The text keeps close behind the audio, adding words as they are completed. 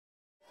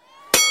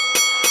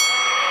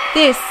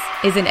This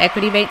is an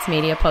Equity Mates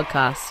Media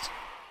podcast.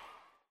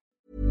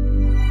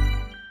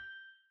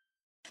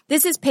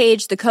 This is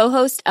Paige, the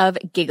co-host of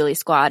Giggly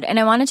Squad, and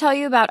I want to tell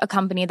you about a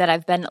company that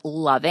I've been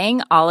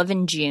loving, Olive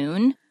 &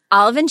 June.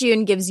 Olive &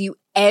 June gives you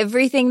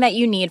everything that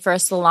you need for a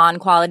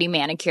salon-quality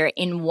manicure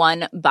in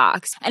one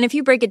box. And if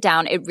you break it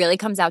down, it really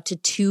comes out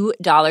to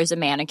 $2 a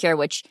manicure,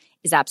 which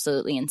is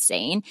absolutely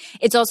insane.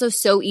 It's also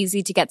so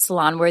easy to get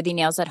salon-worthy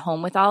nails at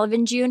home with Olive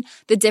 & June.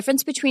 The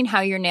difference between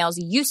how your nails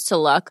used to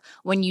look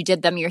when you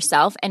did them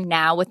yourself and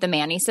now with the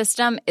Mani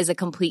system is a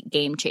complete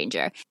game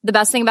changer. The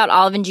best thing about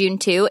Olive & June,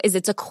 too, is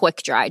it's a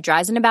quick dry.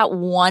 Dries in about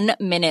 1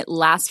 minute,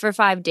 lasts for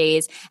 5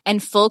 days,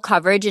 and full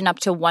coverage in up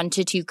to 1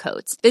 to 2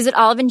 coats. Visit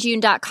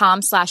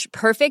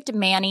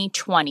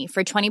oliveandjune.com/perfectmani20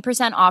 for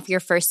 20% off your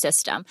first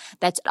system.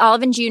 That's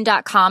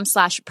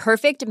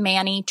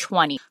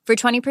oliveandjune.com/perfectmani20 for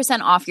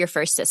 20% off your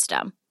first system.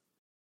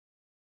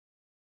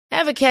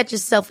 Ever catch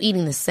yourself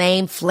eating the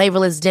same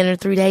flavorless dinner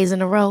 3 days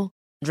in a row?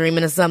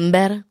 Dreaming of something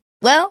better?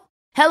 Well,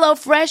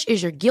 HelloFresh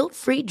is your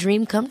guilt-free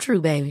dream come true,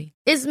 baby.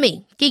 It's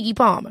me, Keke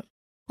Palmer.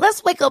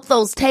 Let's wake up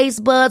those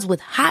taste buds with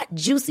hot,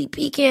 juicy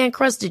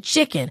pecan-crusted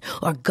chicken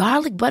or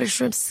garlic butter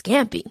shrimp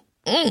scampi.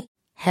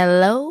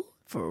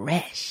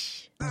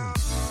 HelloFresh.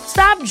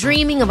 Stop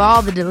dreaming of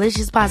all the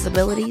delicious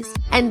possibilities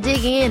and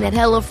dig in at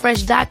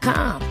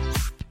HelloFresh.com.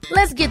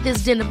 Let's get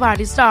this dinner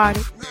party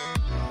started.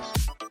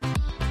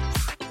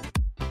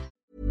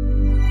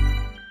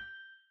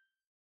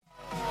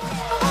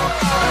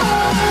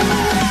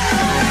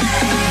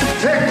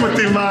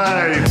 Equity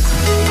Mates.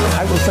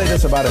 I will say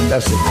this about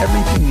investing.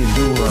 Everything you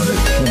do learn is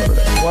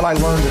cumulative. What I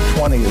learned at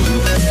 20 is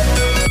useful.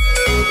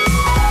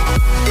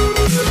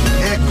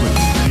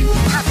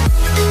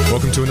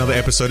 Welcome to another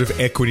episode of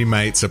Equity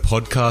Mates, a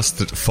podcast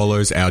that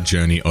follows our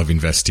journey of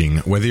investing.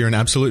 Whether you're an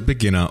absolute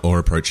beginner or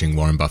approaching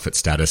Warren Buffett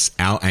status,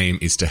 our aim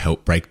is to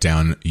help break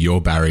down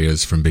your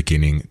barriers from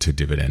beginning to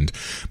dividend.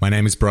 My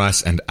name is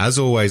Bryce, and as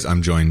always,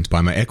 I'm joined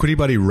by my equity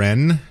buddy,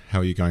 Ren. How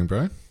are you going,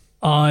 bro?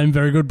 I'm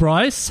very good,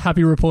 Bryce.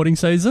 Happy reporting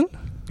season.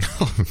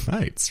 Oh,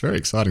 mate, it's a very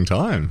exciting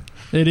time.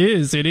 It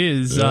is.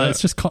 Yeah.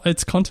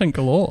 It's content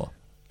galore.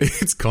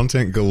 It's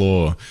content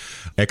galore.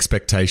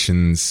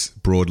 Expectations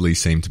broadly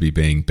seem to be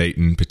being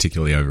beaten,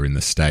 particularly over in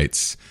the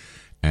States.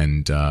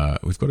 And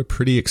we've got a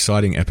pretty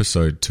exciting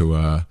episode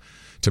to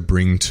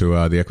bring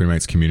to the Equity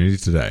Mates community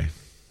today.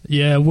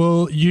 Yeah,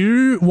 well,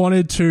 you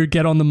wanted to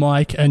get on the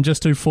mic and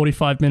just do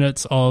 45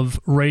 minutes of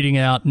reading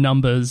out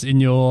numbers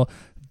in your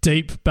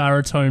deep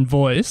baritone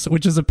voice,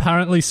 which is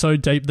apparently so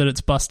deep that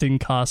it's busting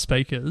car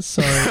speakers.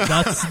 So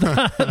that's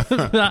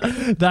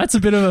a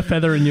bit of a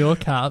feather in your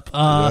cap.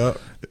 Yeah.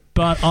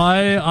 But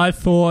I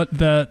thought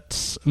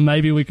that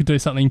maybe we could do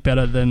something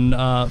better than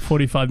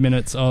 45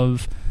 minutes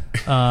of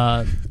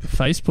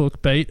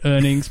Facebook beat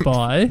earnings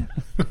by.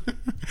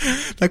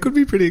 That could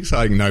be pretty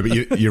exciting. No,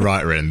 but you're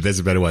right, Ren. There's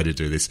a better way to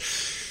do this.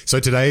 So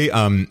today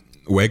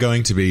we're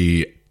going to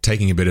be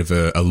taking a bit of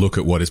a look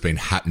at what has been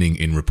happening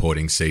in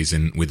reporting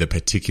season, with a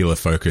particular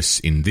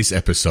focus in this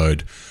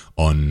episode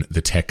on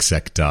the tech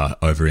sector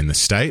over in the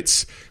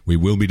States. We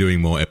will be doing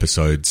more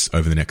episodes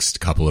over the next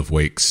couple of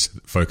weeks,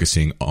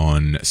 focusing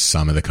on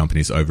some of the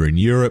companies over in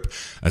Europe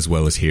as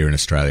well as here in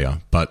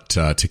Australia. But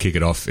to kick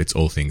it off, it's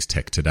all things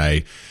tech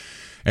today.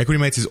 Equity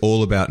Mates is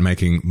all about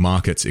making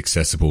markets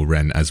accessible,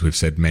 Ren, as we've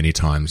said many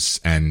times.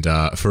 And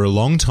for a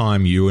long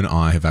time, you and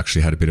I have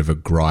actually had a bit of a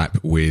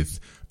gripe with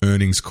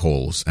earnings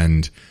calls,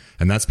 and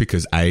that's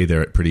because A,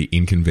 they're at pretty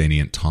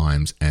inconvenient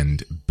times,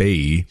 and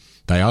B,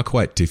 they are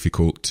quite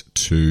difficult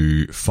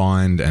to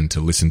find and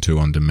to listen to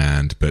on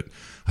demand. But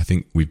I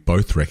think we've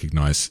both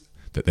recognized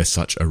that they're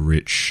such a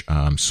rich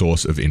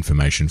source of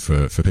information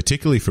for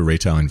particularly for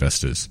retail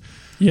investors.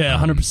 Yeah,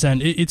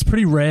 100%. It's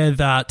pretty rare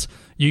that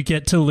you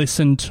get to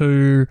listen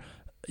to,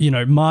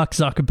 Mark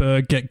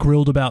Zuckerberg get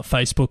grilled about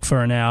Facebook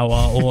for an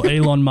hour, or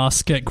Elon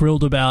Musk get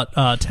grilled about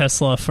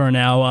Tesla for an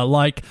hour.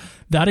 Like,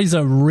 that is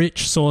a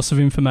rich source of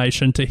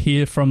information to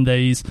hear from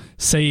these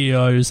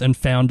CEOs and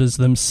founders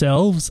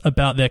themselves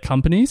about their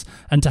companies,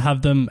 and to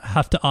have them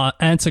have to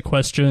answer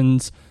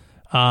questions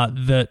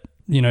that,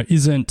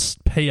 isn't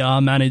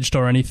PR managed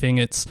or anything.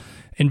 It's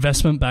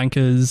investment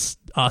bankers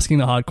asking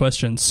the hard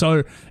questions.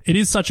 So it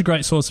is such a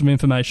great source of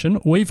information.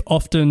 We've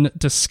often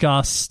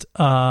discussed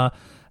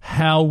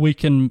how we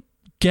can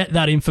get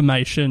that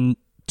information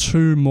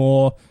to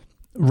more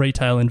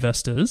retail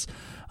investors.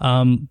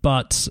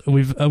 But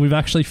we've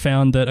actually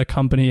found that a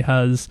company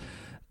has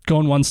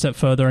gone one step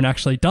further and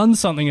actually done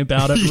something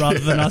about it rather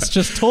than us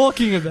just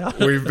talking about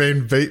it. We've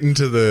been beaten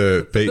to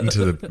the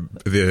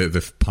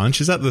punch.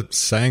 Is that the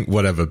saying?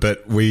 Whatever.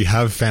 But we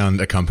have found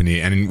a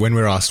company, and when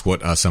we're asked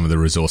what are some of the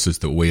resources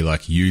that we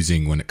like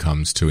using when it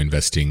comes to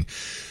investing,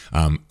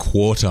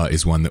 Quartr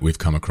is one that we've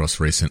come across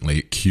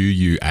recently.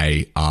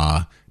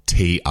 QUARTR.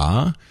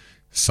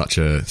 Such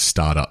a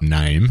startup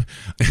name,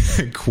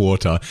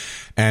 Quartr.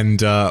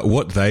 And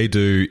what they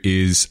do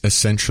is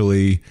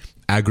essentially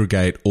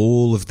aggregate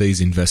all of these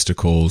investor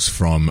calls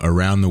from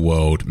around the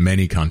world,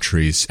 many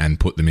countries, and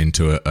put them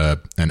into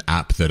an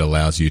app that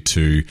allows you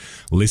to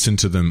listen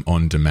to them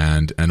on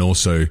demand. And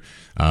also,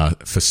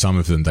 for some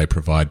of them, they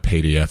provide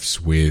PDFs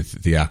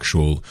with the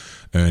actual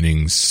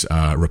earnings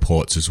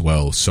reports as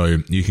well. So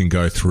you can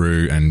go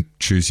through and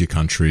choose your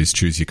countries,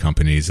 choose your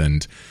companies,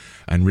 and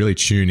really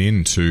tune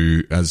in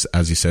to,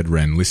 as you said,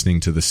 Ren,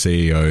 listening to the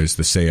CEOs,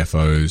 the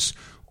CFOs,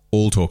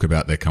 all talk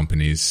about their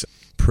companies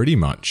pretty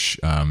much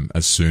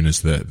as soon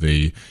as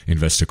the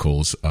investor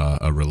calls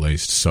are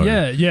released. So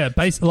yeah.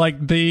 Basically,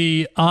 like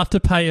the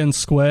Afterpay and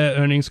Square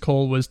earnings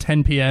call was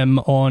 10 p.m.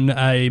 on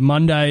a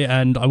Monday,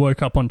 and I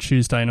woke up on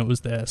Tuesday and it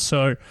was there.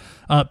 So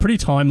pretty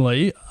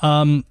timely.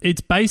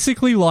 It's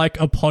basically like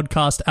a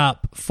podcast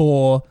app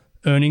for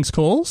earnings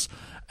calls.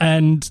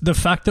 And the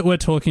fact that we're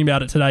talking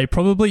about it today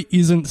probably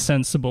isn't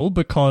sensible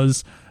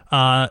because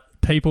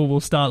people will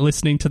start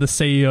listening to the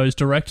CEOs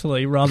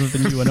directly rather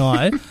than you and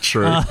I.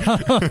 True.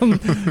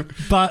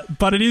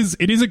 But it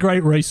is a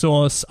great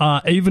resource.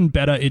 Even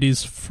better, it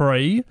is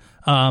free.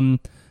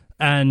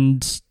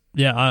 And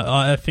yeah,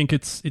 I think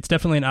it's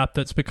definitely an app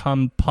that's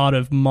become part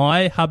of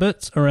my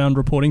habits around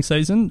reporting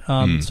season.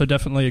 So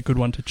definitely a good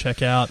one to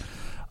check out.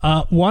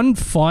 One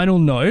final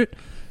note: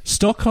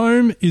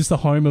 Stockholm is the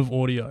home of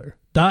audio.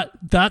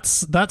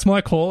 That's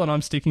my call, and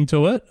I'm sticking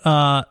to it.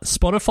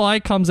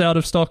 Spotify comes out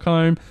of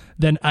Stockholm,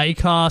 then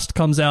Acast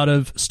comes out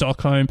of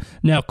Stockholm.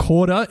 Now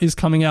Quarter is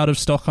coming out of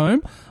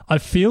Stockholm. I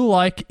feel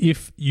like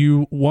if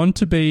you want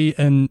to be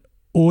an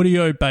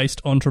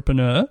audio-based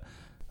entrepreneur,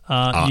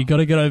 you got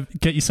to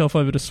get yourself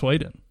over to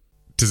Sweden.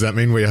 Does that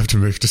mean we have to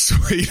move to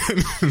Sweden?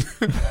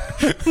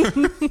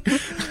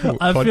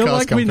 I feel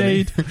like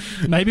company.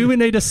 we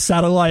need a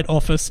satellite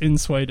office in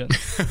Sweden.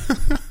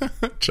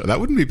 That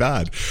wouldn't be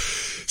bad.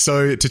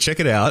 So to check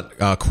it out,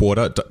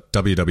 Quarter,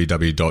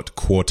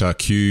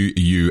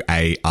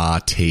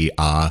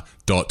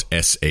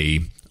 www.quartr.se,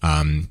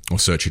 or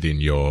search it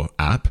in your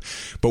app.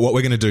 But what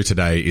we're going to do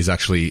today is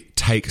actually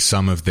take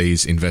some of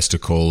these investor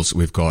calls.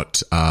 We've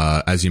got,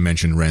 as you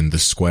mentioned, Ren, the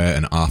Square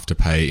and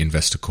Afterpay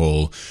investor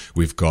call.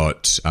 We've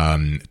got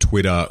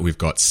Twitter, we've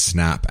got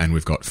Snap, and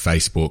we've got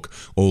Facebook,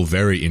 all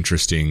very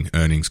interesting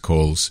earnings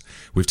calls.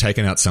 We've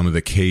taken out some of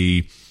the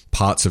key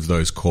parts of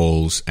those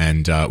calls,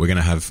 and we're going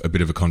to have a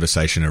bit of a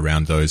conversation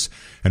around those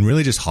and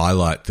really just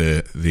highlight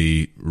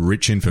the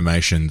rich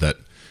information that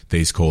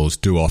these calls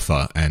do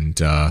offer, and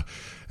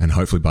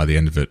hopefully by the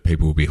end of it,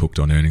 people will be hooked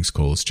on earnings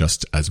calls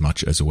just as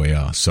much as we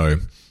are. So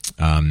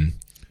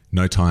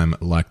no time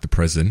like the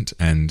present,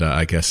 and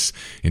I guess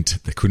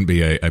there couldn't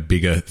be a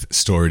bigger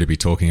story to be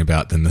talking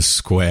about than the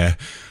Square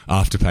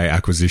Afterpay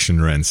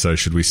acquisition, Ren. So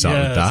should we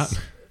start with that?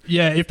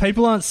 Yeah, if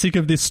people aren't sick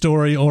of this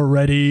story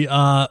already,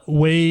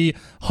 we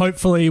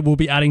hopefully will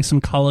be adding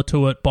some colour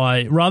to it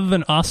by, rather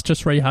than us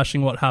just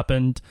rehashing what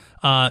happened,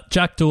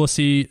 Jack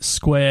Dorsey,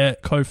 Square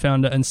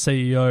co-founder and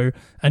CEO,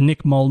 and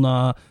Nick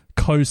Molnar,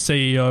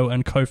 co-CEO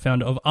and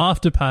co-founder of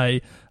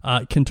Afterpay,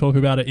 can talk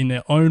about it in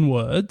their own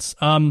words.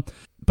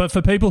 But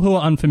for people who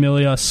are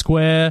unfamiliar,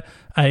 Square,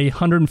 a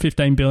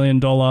 $115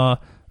 billion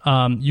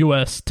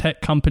US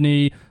tech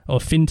company or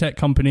fintech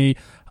company,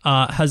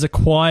 has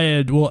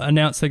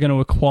announced they're going to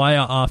acquire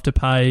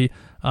Afterpay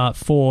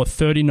for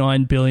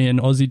 39 billion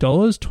Aussie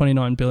dollars,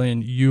 29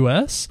 billion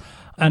US.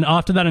 And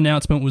after that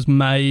announcement was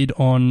made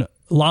on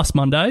last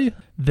Monday,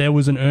 there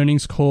was an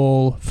earnings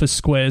call for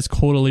Square's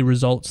quarterly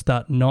results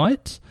that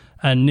night.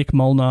 And Nick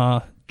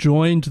Molnar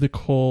joined the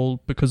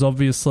call because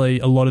obviously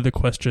a lot of the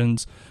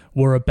questions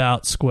were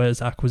about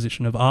Square's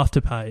acquisition of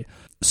Afterpay.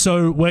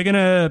 So we're going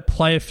to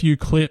play a few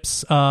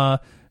clips,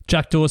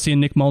 Jack Dorsey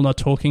and Nick Molnar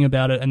talking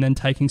about it, and then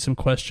taking some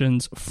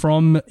questions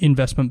from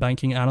investment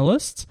banking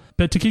analysts.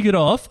 But to kick it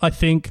off, I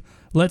think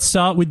let's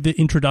start with the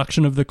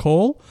introduction of the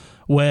call,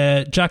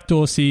 where Jack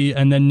Dorsey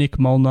and then Nick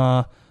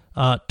Molnar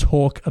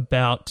talk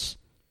about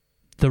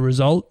the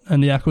result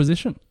and the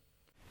acquisition.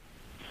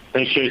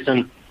 Thanks,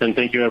 Jason, and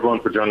thank you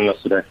everyone for joining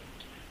us today.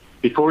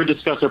 Before we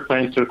discuss our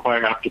plans to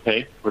acquire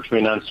Afterpay, which we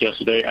announced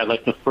yesterday, I'd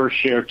like to first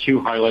share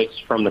two highlights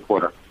from the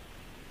quarter.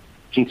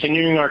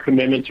 Continuing our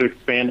commitment to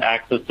expand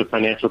access to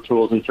financial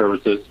tools and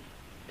services,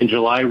 in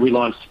July we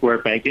launched Square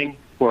Banking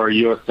for our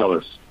U.S.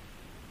 sellers.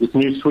 This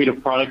new suite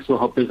of products will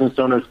help business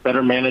owners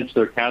better manage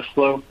their cash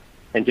flow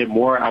and get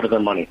more out of their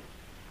money.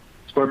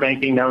 Square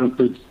Banking now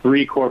includes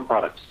 3 core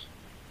products: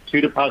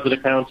 2 deposit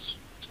accounts,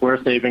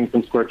 Square Savings,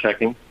 and Square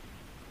Checking,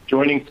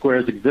 joining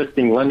Square's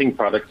existing lending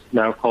products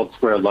now called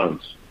Square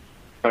Loans.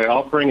 By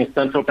offering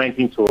essential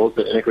banking tools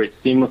that integrate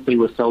seamlessly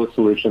with seller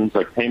solutions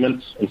like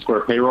payments and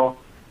Square Payroll,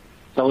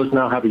 sellers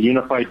now have a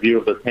unified view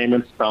of their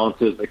payments,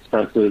 balances,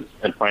 expenses,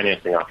 and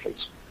financing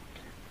options.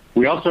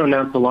 We also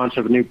announced the launch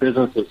of a new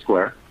business at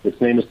Square. Its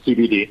name is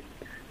CBD,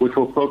 which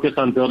will focus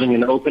on building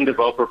an open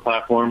developer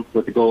platform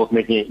with the goal of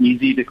making it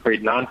easy to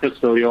create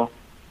non-custodial,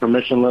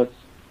 permissionless,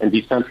 and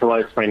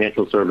decentralized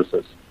financial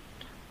services.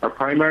 Our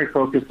primary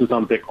focus is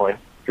on Bitcoin,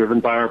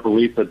 driven by our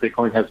belief that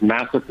Bitcoin has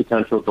massive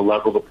potential to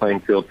level the playing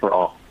field for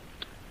all.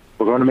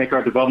 We're going to make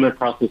our development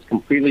process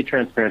completely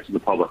transparent to the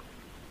public.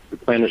 We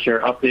plan to share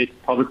updates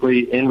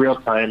publicly in real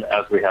time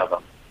as we have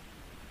them.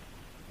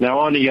 Now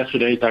on to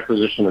yesterday's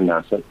acquisition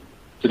announcement.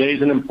 Today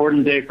is an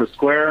important day for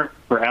Square,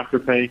 for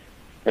Afterpay,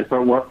 and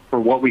for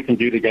what we can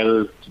do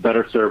together to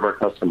better serve our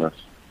customers.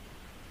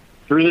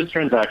 Through this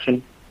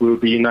transaction, we will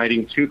be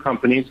uniting two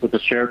companies with a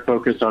shared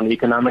focus on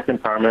economic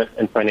empowerment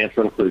and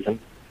financial inclusion,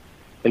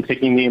 and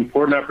taking the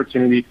important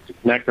opportunity to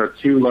connect our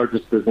two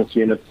largest business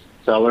units,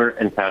 Seller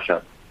and Cash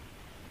App.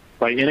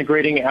 By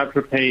integrating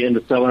Afterpay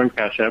into Seller and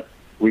Cash App,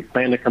 we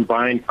plan to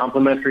combine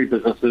complementary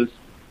businesses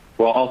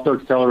while also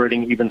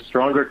accelerating even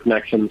stronger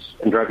connections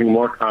and driving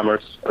more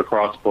commerce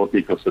across both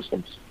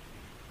ecosystems.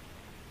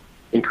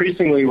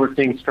 Increasingly, we're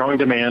seeing strong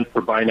demand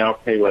for buy now,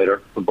 pay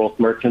later for both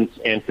merchants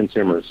and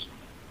consumers,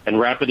 and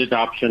rapid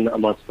adoption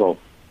amongst both,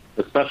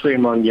 especially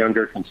among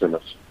younger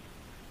consumers.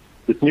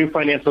 This new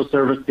financial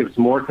service gives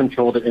more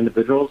control to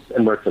individuals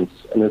and merchants,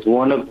 and is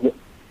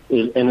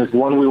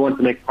one we want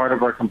to make part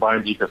of our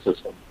combined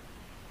ecosystem.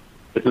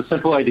 It's a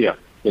simple idea: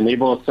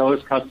 enable a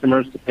seller's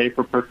customers to pay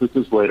for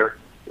purchases later,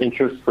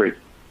 interest-free,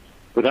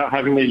 without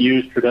having to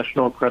use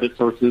traditional credit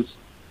sources,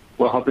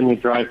 while helping you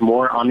drive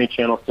more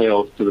omni-channel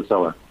sales to the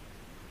seller.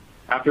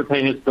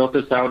 Afterpay has built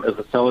this out as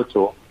a seller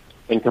tool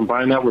and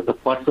combined that with a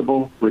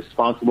flexible,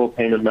 responsible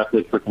payment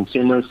method for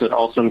consumers that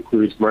also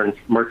includes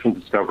merchant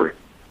discovery.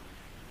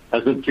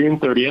 As of June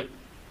 30th,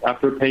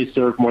 Afterpay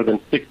served more than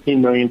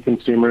 16 million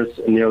consumers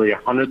and nearly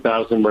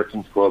 100,000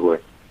 merchants globally.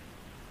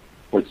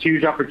 With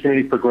huge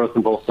opportunity for growth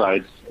on both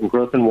sides, and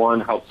growth in one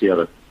helps the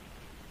other,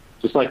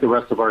 just like the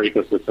rest of our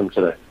ecosystem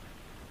today.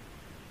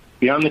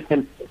 Beyond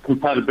the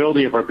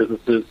compatibility of our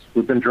businesses,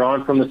 we've been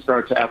drawn from the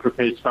start to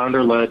Afterpay's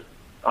founder-led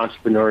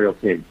entrepreneurial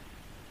team.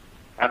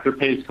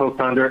 Afterpay's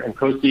co-founder and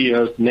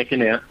co-CEOs, Nick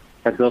and Ant,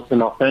 have built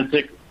an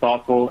authentic,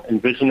 thoughtful,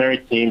 and visionary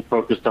team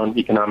focused on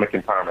economic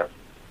empowerment.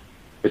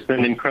 It's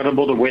been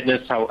incredible to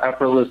witness how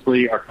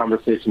effortlessly our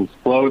conversations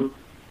flowed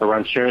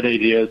around shared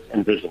ideas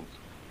and visions.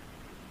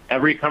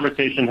 Every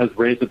conversation has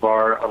raised the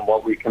bar on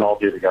what we can all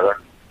do together,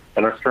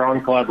 and our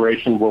strong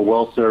collaboration will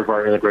well serve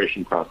our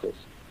integration process.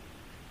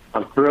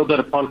 I'm thrilled that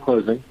upon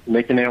closing,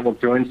 Nick and Ant will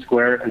join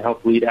Square and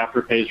help lead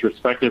Afterpay's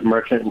respective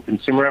merchant and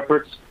consumer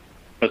efforts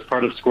as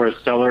part of Square's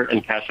Seller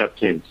and Cash App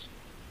teams.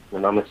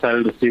 And I'm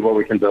excited to see what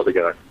we can build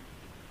together.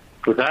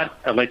 With that,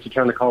 I'd like to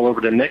turn the call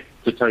over to Nick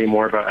to tell you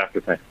more about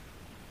Afterpay.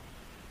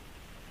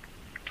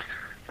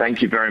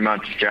 Thank you very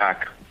much,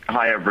 Jack.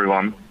 Hi,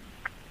 everyone.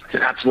 It's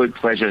an absolute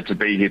pleasure to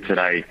be here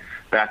today,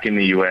 back in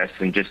the US,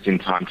 and just in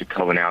time to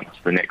co-announce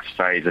the next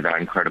phase of our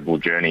incredible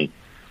journey.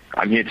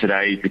 I'm here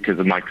today because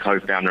of my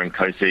co-founder and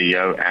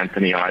co-CEO,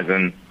 Anthony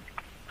Eisen,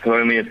 who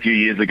only a few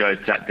years ago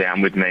sat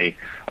down with me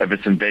over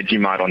some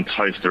Vegemite on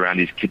toast around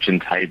his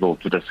kitchen table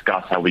to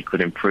discuss how we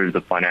could improve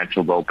the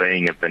financial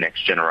well-being of the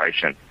next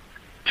generation,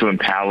 to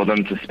empower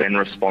them to spend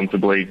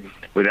responsibly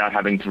without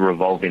having to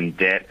revolve in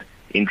debt,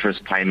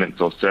 interest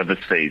payments, or service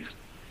fees.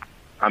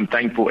 I'm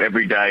thankful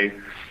every day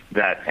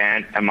that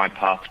Ant and my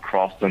paths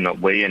crossed, and that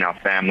we and our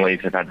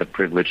families have had the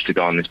privilege to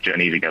go on this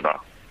journey together.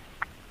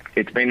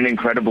 It's been an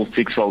incredible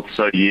 6 or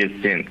so years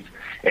since,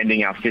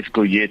 ending our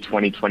fiscal year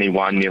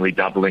 2021, nearly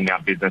doubling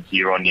our business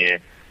year on year,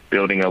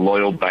 building a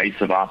loyal base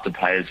of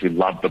Afterpayers who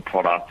love the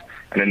product,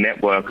 and a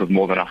network of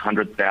more than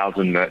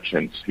 100,000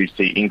 merchants who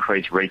see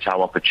increased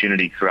retail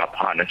opportunity through our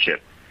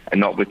partnership, and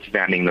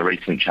notwithstanding the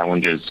recent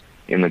challenges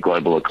in the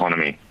global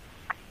economy.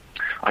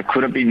 I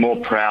couldn't be more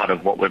proud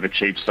of what we've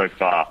achieved so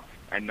far,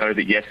 and know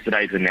that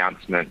yesterday's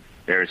announcement,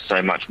 there is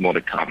so much more to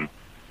come.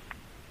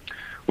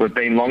 We've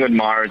been long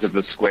admirers of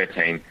the Square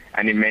team,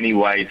 and in many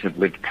ways have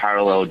lived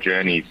parallel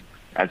journeys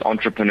as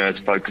entrepreneurs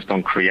focused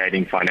on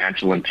creating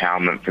financial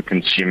empowerment for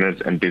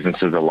consumers and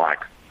businesses alike.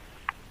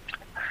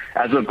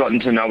 As we've gotten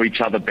to know each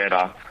other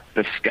better,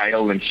 the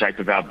scale and shape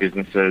of our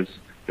businesses,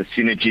 the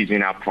synergies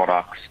in our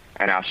products,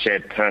 and our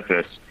shared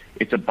purpose,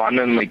 it's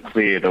abundantly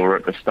clear that we're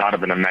at the start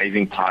of an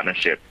amazing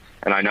partnership,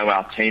 and I know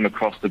our team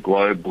across the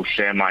globe will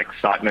share my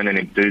excitement and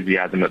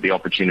enthusiasm at the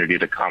opportunity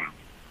to come.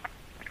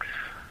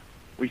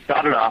 We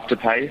started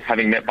Afterpay,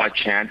 having met by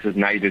chance as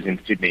neighbours in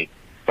Sydney.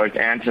 Both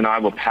Ant and I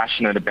were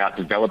passionate about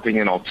developing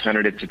an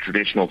alternative to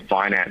traditional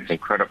finance and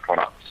credit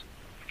products.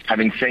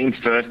 Having seen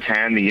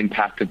firsthand the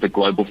impact of the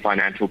global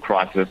financial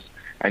crisis,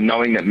 and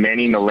knowing that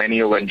many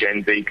millennial and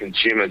Gen Z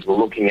consumers were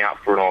looking out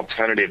for an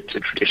alternative to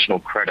traditional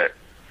credit,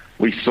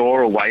 we saw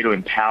a way to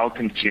empower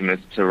consumers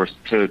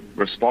to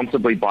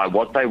responsibly buy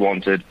what they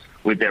wanted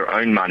with their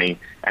own money,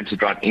 and to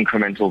drive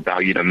incremental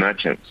value to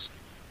merchants.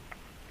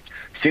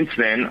 Since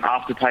then,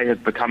 Afterpay has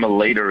become a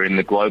leader in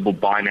the global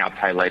buy now,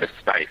 pay later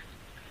space.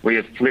 We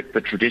have flipped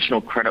the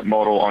traditional credit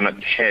model on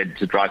its head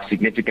to drive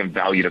significant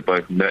value to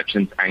both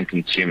merchants and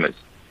consumers.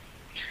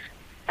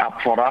 Our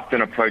product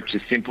and approach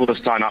is simple to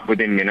sign up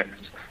within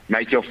minutes,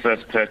 make your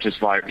first purchase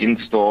via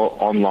in-store,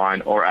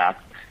 online, or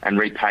app, and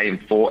repay in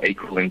 4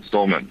 equal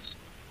installments.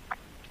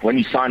 When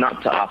you sign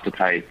up to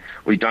Afterpay,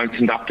 we don't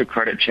conduct a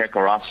credit check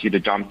or ask you to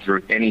jump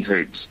through any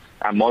hoops.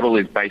 Our model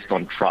is based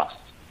on trust.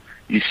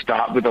 You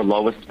start with a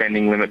lower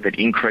spending limit that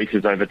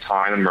increases over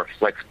time and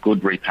reflects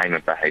good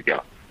repayment behavior.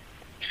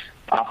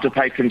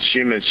 Afterpay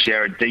consumers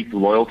share a deep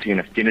loyalty and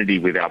affinity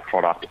with our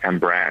product and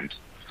brand.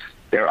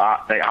 They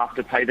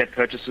Afterpay their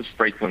purchases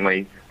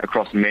frequently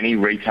across many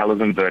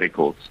retailers and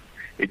verticals.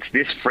 It's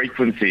this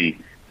frequency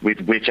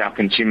with which our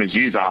consumers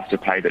use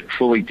Afterpay that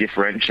truly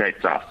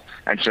differentiates us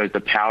and shows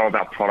the power of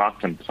our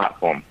product and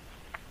platform.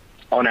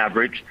 On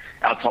average,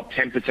 our top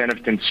 10%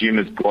 of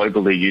consumers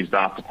globally used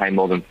Afterpay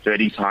more than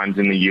 30 times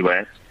in the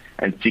US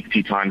and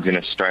 60 times in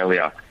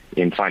Australia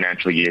in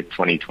financial year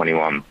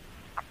 2021.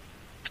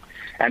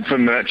 And for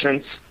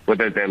merchants,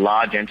 whether they're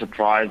large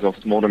enterprise or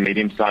small to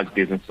medium-sized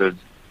businesses,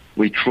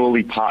 we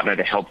truly partner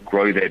to help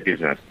grow their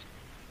business.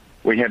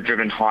 We have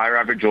driven higher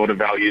average order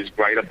values,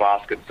 greater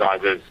basket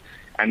sizes,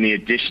 and the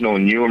additional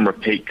new and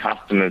repeat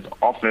customers,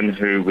 often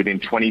who within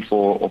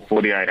 24 or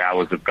 48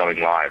 hours of going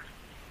live.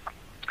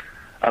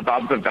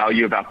 Above the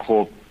value of our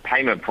core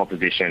payment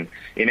proposition,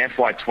 in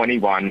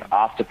FY21,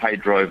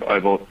 Afterpay drove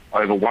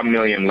over 1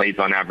 million leads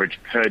on average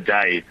per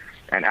day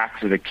and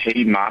acts as a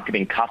key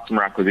marketing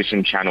customer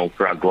acquisition channel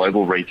for our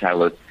global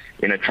retailers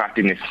in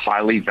attracting this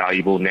highly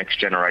valuable next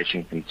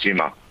generation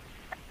consumer.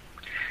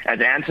 As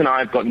Ant and I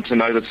have gotten to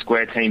know the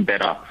Square team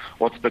better,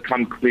 what's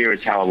become clear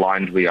is how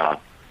aligned we are,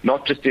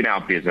 not just in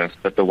our business,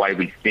 but the way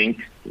we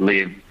think,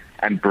 live,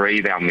 and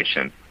breathe our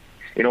mission.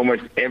 In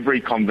almost every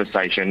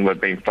conversation,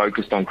 we've been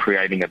focused on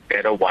creating a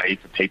better way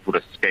for people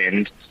to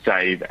spend,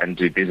 save, and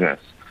do business,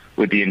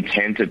 with the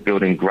intent of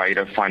building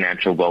greater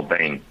financial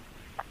well-being.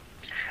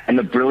 And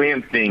the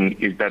brilliant thing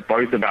is that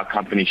both of our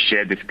companies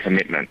share this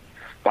commitment.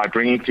 By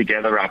bringing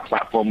together our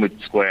platform with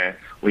Square,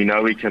 we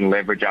know we can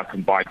leverage our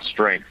combined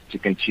strengths to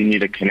continue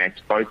to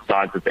connect both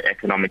sides of the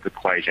economic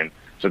equation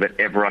so that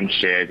everyone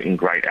shares in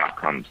great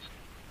outcomes.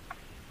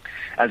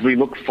 As we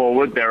look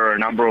forward, there are a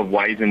number of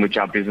ways in which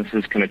our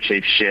businesses can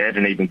achieve shared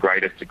and even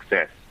greater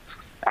success.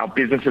 Our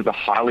businesses are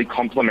highly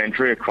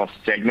complementary across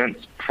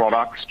segments,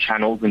 products,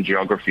 channels, and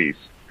geographies.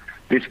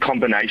 This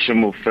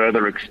combination will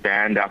further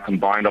expand our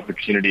combined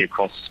opportunity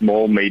across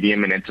small,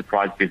 medium, and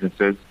enterprise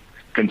businesses,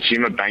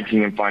 consumer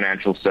banking and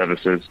financial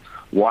services,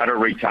 wider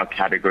retail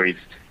categories,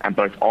 and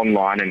both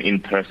online and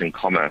in-person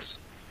commerce.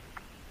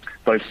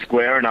 Both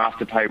Square and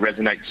Afterpay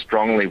resonate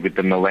strongly with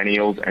the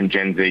millennials and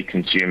Gen Z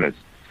consumers,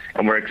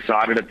 and we're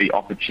excited at the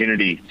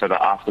opportunity for the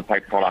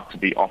Afterpay product to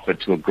be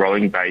offered to a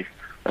growing base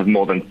of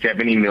more than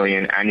 70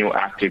 million annual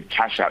active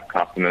Cash App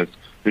customers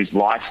whose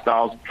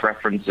lifestyles,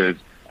 preferences,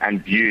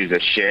 and views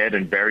are shared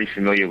and very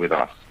familiar with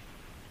us.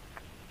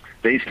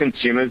 These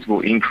consumers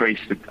will increase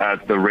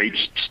the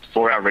reach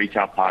for our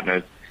retail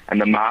partners and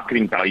the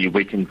marketing value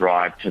we can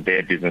drive to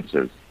their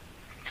businesses.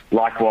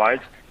 Likewise,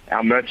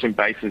 our merchant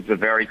bases are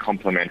very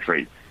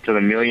complementary to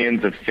the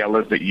millions of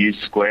sellers that use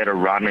Square to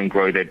run and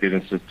grow their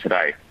businesses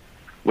today.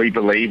 We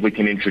believe we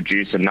can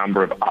introduce a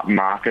number of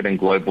upmarket and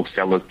global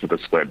sellers to the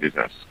Square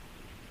business.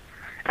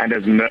 And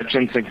as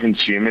merchants and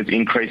consumers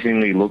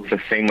increasingly look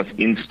for seamless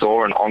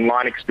in-store and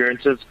online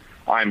experiences,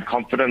 I am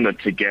confident that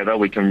together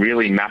we can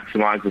really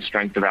maximize the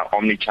strength of our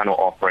omni-channel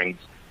offerings,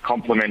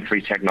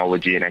 complementary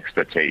technology, and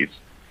expertise.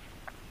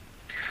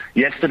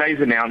 Yesterday's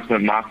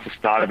announcement marks the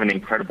start of an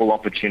incredible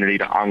opportunity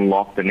to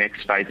unlock the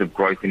next phase of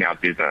growth in our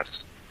business.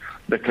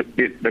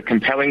 The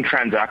compelling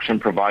transaction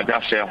provides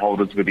our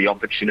shareholders with the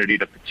opportunity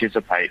to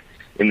participate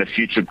in the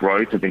future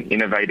growth of an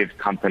innovative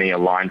company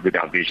aligned with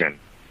our vision.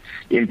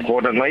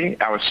 Importantly,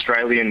 our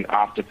Australian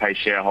Afterpay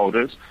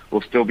shareholders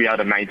will still be able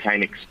to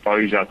maintain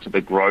exposure to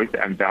the growth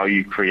and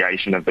value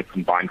creation of the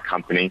combined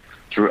company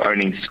through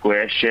owning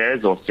Square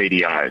shares or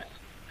CDIs.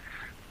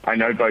 I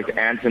know both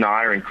Ant and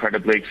I are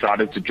incredibly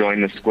excited to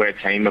join the Square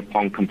team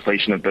upon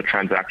completion of the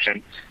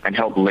transaction and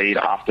help lead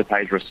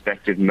Afterpay's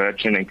respective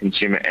merchant and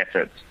consumer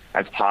efforts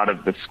as part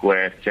of the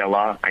Square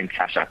seller and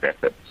Cash App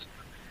efforts.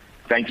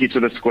 Thank you to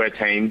the Square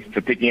team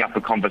for picking up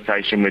a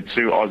conversation with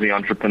two Aussie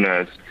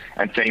entrepreneurs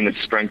and seeing the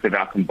strength of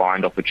our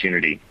combined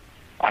opportunity.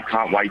 I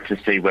can't wait to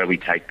see where we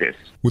take this.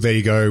 Well, there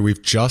you go.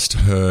 We've just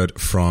heard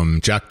from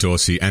Jack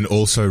Dorsey and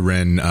also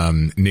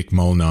Nick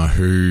Molnar,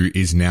 who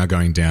is now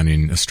going down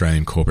in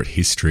Australian corporate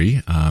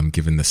history,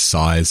 given the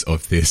size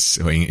of this,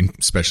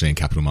 especially in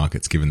capital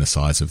markets, given the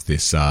size of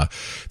this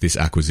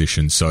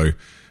acquisition. So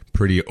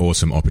pretty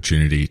awesome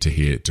opportunity to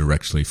hear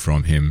directly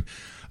from him.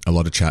 A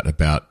lot of chat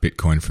about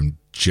Bitcoin from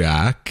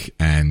Jack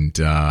and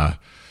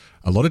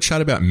a lot of chat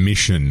about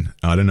mission.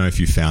 I don't know if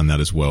you found that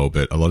as well,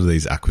 but a lot of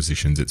these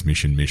acquisitions, it's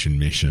mission.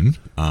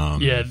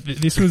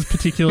 This was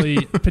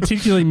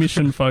particularly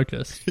mission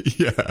focused.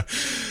 Yeah,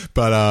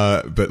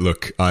 but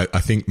look, I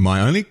think my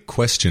only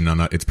question,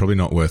 and it's probably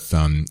not worth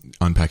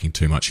unpacking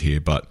too much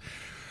here, but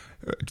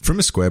from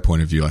a Square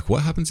point of view, like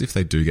what happens if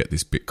they do get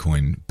this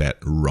Bitcoin bet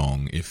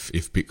wrong? If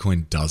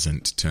Bitcoin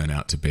doesn't turn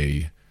out to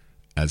be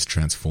as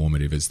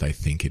transformative as they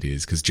think it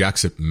is, because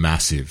Jack's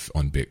massive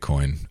on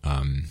Bitcoin.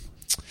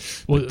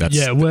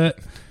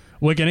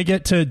 We're going to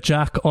get to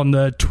Jack on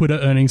the Twitter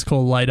earnings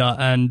call later,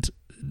 and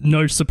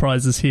no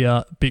surprises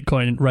here.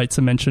 Bitcoin rates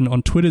are mentioned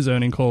on Twitter's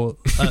earnings call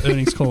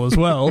as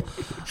well.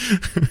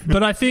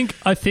 But I think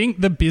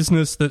the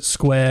business that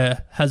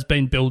Square has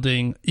been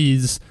building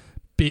is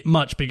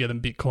much bigger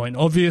than Bitcoin.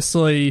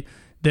 Obviously,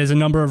 there's a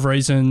number of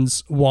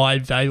reasons why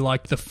they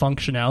like the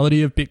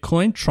functionality of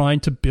Bitcoin. Trying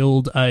to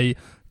build a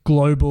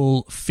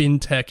global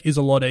fintech is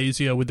a lot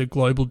easier with a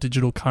global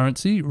digital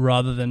currency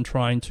rather than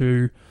trying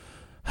to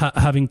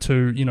having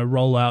to,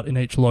 roll out in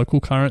each local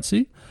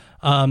currency.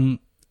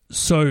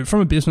 So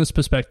from a business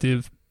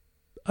perspective,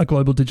 a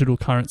global digital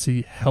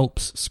currency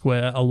helps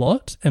Square a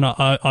lot. And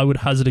I would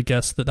hazard a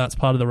guess that that's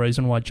part of the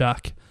reason why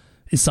Jack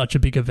is such a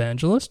big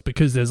evangelist,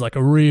 because there's like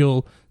a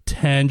real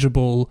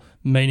tangible,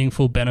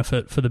 meaningful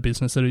benefit for the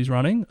business that he's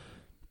running.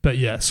 But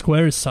yeah,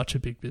 Square is such a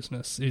big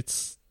business.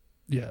 It's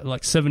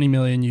like 70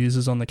 million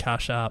users on the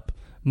Cash App,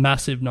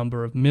 massive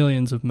number of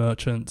millions of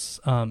merchants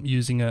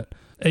using it.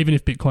 Even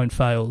if Bitcoin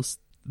fails,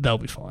 they'll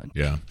be fine.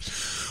 Yeah.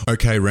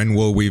 Okay, Ren,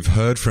 well, we've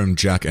heard from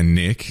Jack and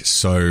Nick.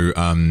 So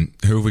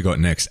who have we got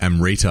next?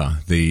 Amrita,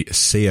 the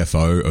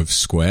CFO of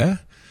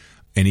Square.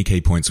 Any key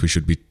points we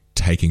should be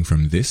taking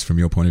from this, from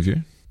your point of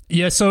view?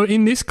 Yeah, so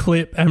in this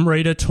clip,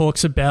 Amrita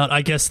talks about,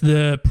 I guess,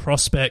 the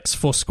prospects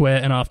for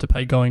Square and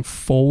Afterpay going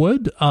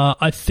forward.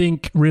 I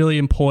think really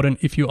important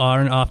if you are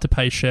an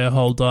Afterpay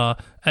shareholder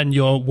and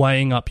you're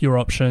weighing up your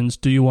options,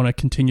 do you want to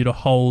continue to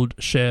hold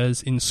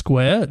shares in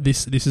Square?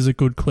 This is a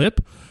good clip.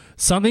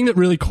 Something that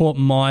really caught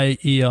my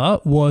ear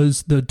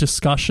was the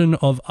discussion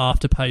of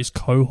Afterpay's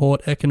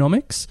cohort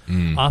economics.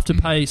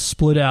 Afterpay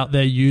split out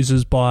their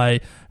users by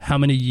how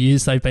many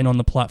years they've been on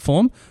the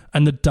platform,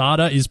 and the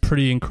data is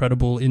pretty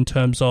incredible in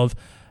terms of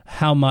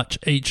how much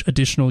each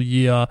additional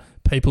year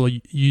people are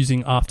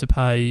using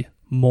Afterpay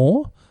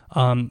more,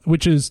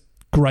 which is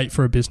great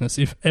for a business.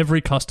 If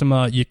every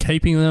customer, you're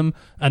keeping them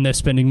and they're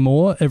spending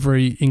more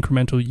every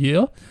incremental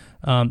year,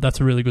 that's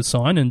a really good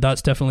sign, and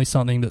that's definitely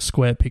something that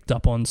Square picked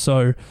up on.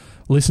 So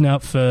listen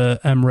out for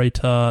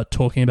Amrita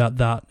talking about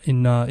that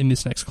in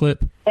this next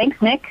clip.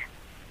 Thanks, Nick.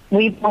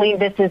 We believe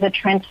this is a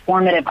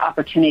transformative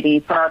opportunity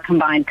for our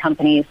combined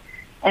companies,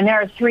 and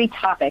there are 3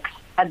 topics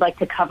I'd like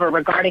to cover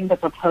regarding the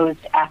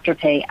proposed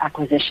Afterpay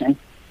acquisition.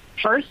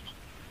 First,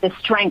 the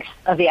strengths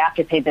of the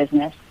Afterpay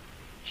business.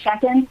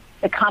 Second,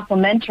 the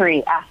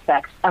complementary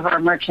aspects of our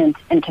merchant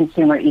and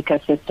consumer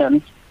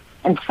ecosystems.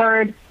 And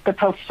third, the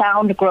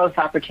profound growth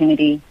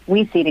opportunity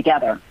we see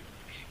together.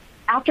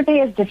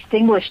 Afterpay has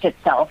distinguished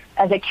itself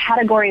as a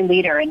category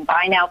leader in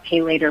buy now,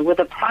 pay later with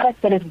a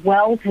product that is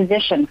well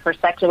positioned for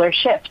secular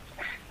shifts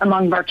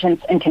among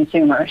merchants and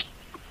consumers.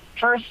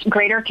 First,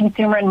 greater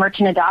consumer and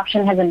merchant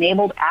adoption has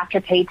enabled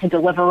Afterpay to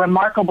deliver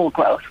remarkable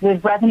growth,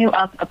 with revenue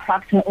up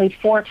approximately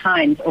 4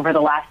 times over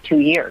the last 2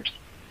 years.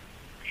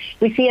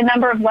 We see a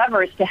number of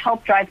levers to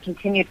help drive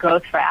continued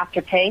growth for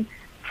Afterpay.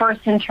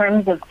 First, in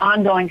terms of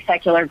ongoing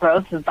secular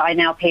growth of buy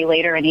now, pay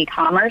later and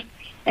e-commerce,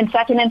 and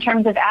second, in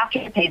terms of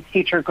Afterpay's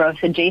future growth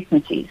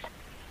adjacencies.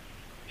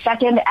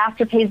 Second,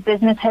 Afterpay's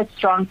business has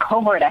strong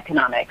cohort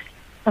economics,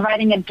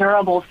 providing a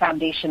durable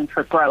foundation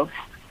for growth.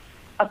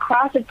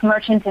 Across its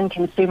merchant and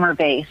consumer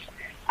base,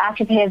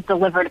 Afterpay has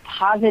delivered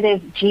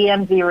positive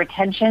GMV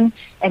retention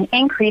and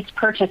increased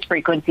purchase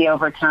frequency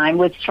over time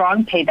with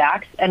strong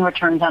paybacks and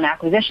returns on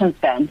acquisition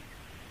spend.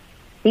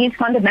 These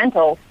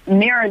fundamentals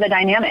mirror the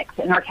dynamics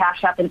in our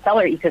Cash App and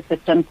seller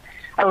ecosystems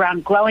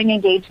around growing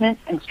engagement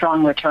and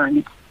strong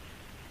returns.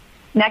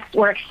 Next,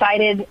 we're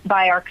excited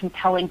by our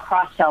compelling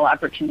cross-sell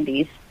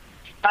opportunities.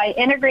 By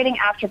integrating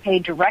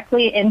Afterpay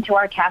directly into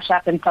our Cash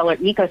App and seller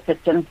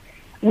ecosystems,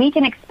 we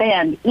can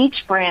expand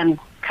each brand's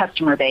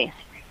customer base,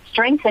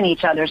 strengthen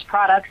each other's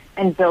products,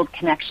 and build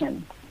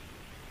connections.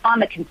 On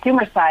the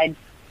consumer side,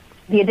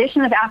 the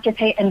addition of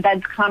Afterpay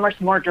embeds commerce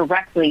more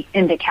directly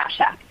into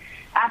Cash App.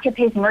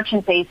 Afterpay's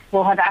merchant base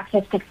will have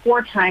access to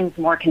 4 times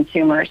more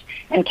consumers,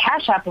 and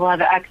Cash App will have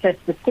access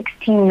to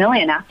 16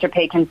 million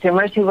Afterpay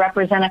consumers who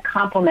represent a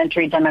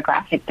complementary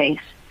demographic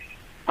base.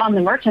 On the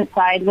merchant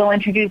side, we'll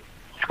introduce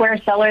Square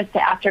sellers to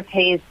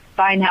Afterpay's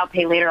Buy Now,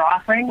 Pay Later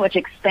offering, which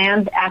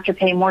expands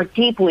Afterpay more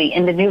deeply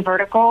into new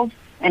verticals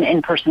and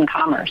in-person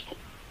commerce.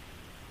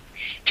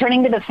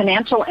 Turning to the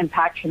financial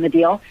impact from the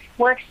deal,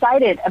 we're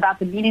excited about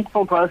the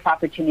meaningful growth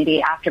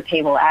opportunity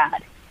Afterpay will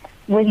add.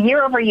 With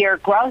year-over-year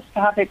gross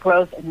profit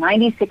growth of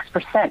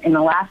 96% in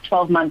the last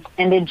 12 months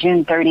ended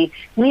June 30,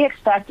 we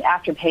expect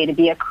Afterpay to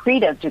be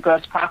accretive to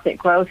gross profit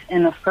growth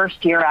in the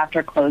first year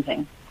after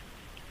closing.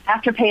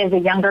 Afterpay is a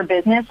younger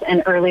business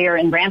and earlier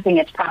in ramping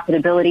its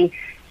profitability,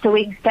 so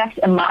we expect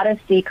a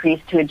modest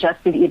decrease to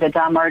adjusted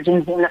EBITDA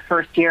margins in the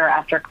first year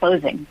after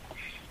closing.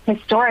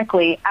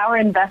 Historically, our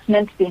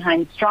investments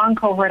behind strong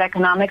cohort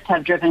economics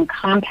have driven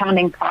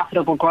compounding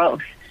profitable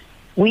growth.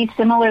 We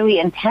similarly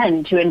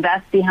intend to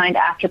invest behind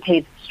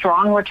Afterpay's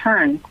strong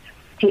returns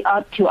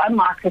to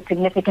unlock the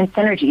significant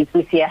synergies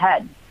we see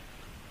ahead.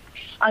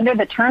 Under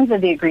the terms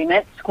of the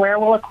agreement, Square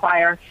will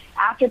acquire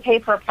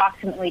Afterpay for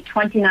approximately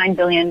 $29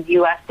 billion,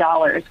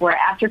 where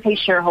Afterpay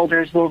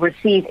shareholders will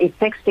receive a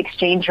fixed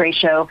exchange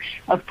ratio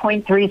of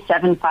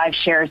 0.375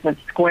 shares of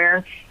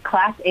Square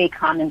Class A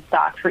common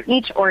stock for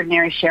each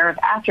ordinary share of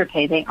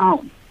Afterpay they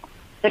own.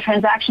 The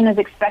transaction is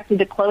expected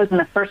to close in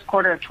the first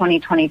quarter of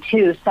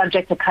 2022,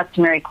 subject to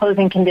customary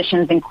closing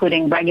conditions,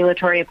 including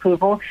regulatory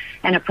approval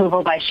and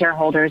approval by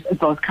shareholders of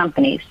both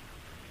companies.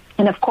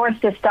 And of course,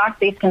 the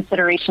stock-based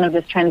consideration of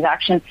this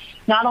transaction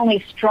not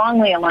only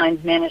strongly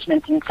aligns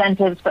management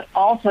incentives, but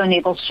also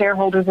enables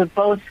shareholders of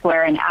both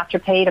Square and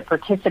Afterpay to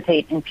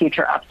participate in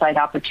future upside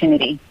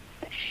opportunity.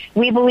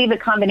 We believe the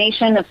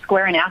combination of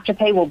Square and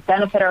Afterpay will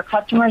benefit our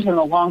customers and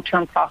the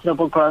long-term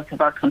profitable growth of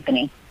our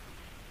company.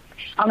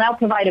 I'll now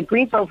provide a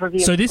brief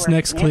overview. So this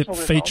next clip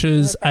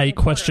features a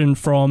question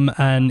from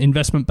an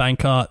investment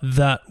banker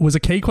that was a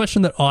key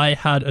question that I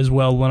had as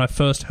well when I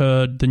first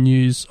heard the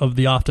news of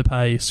the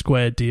Afterpay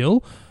Square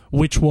deal,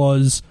 which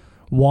was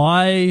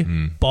why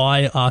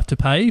buy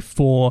Afterpay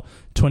for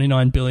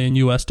 $29 billion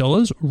US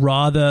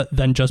rather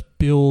than just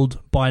build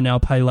buy now,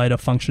 pay later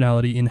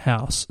functionality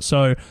in-house?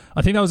 So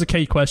I think that was a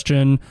key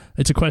question.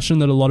 It's a question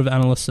that a lot of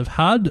analysts have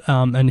had,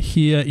 and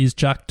here is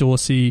Jack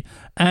Dorsey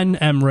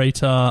and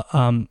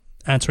Amrita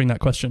answering that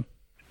question.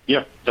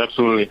 Yeah,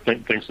 absolutely.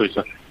 Thanks,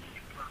 Lisa.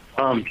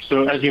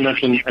 So as you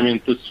mentioned, I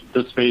mean,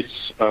 this space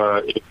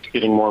is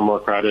getting more and more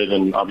crowded,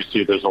 and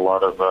obviously there's a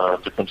lot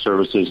of different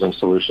services and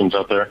solutions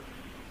out there.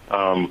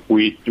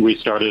 We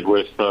started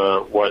with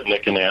what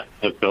Nick and Ant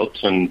have built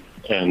and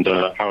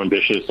how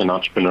ambitious and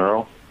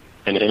entrepreneurial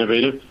and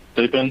innovative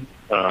they've been.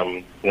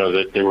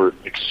 That they were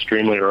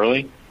extremely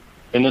early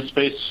in this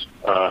space,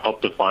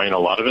 helped define a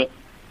lot of it,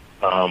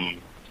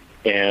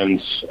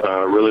 and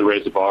really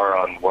raise the bar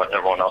on what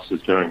everyone else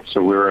is doing.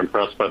 So we were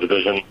impressed by the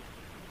vision,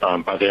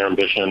 by their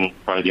ambition,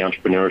 by the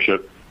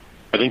entrepreneurship.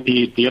 I think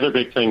the other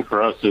big thing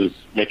for us is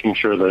making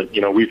sure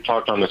that, we've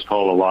talked on this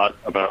call a lot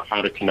about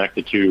how to connect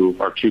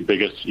our two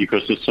biggest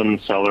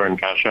ecosystems, Seller and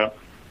Cash App.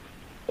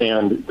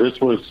 And this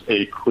was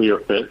a clear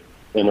fit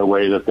in the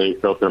way that they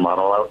built their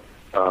model out,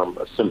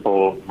 a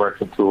simple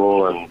merchant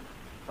tool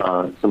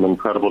and some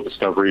incredible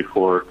discovery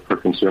for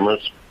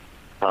consumers.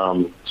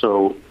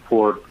 So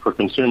for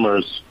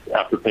consumers,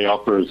 Afterpay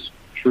offers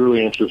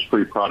truly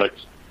interest-free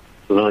products.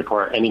 Doesn't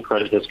require any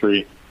credit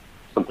history,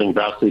 something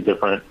vastly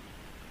different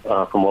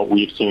from what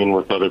we've seen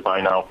with other buy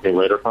now, pay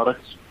later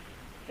products.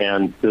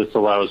 And this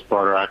allows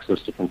broader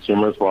access to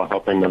consumers while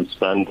helping them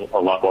spend a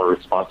lot more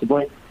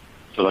responsibly.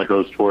 So that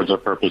goes towards our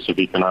purpose of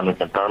economic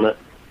empowerment.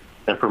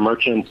 And for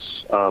merchants,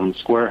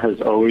 Square has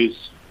always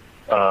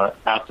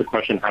asked the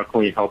question, how can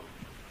we help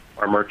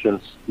our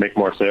merchants make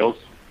more sales?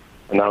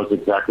 And that was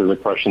exactly the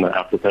question that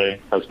Afterpay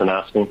has been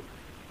asking,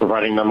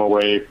 providing them a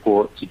way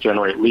to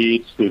generate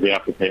leads through the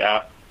Afterpay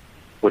app,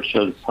 which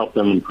has helped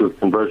them improve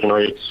conversion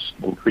rates,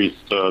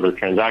 increased their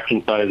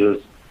transaction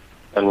sizes,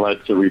 and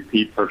led to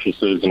repeat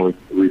purchases and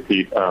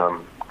repeat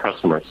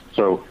customers.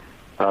 So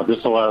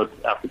this allowed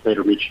Afterpay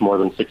to reach more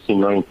than 16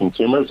 million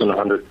consumers and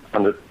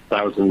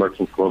 100,000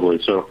 merchants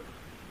globally. So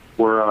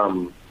we're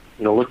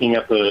looking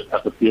at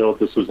the field.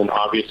 This was an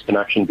obvious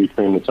connection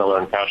between the Seller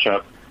and Cash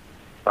App.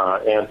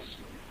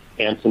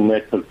 Ant and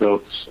Nick have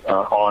built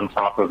on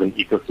top of an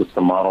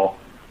ecosystem model.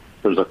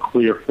 There's a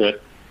clear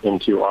fit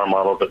into our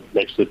model that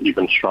makes it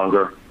even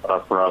stronger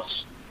for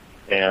us.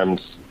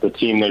 And the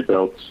team they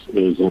built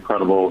is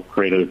incredible,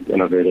 creative,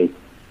 innovative,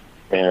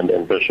 and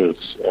ambitious.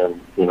 And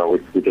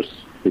we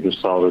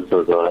just saw this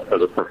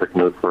as a perfect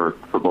move for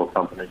both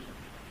companies.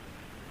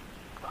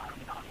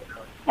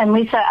 And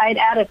Lisa, I'd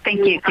add a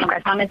few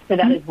comments to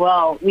that as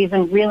well. We've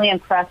been really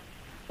impressed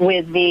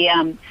with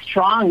the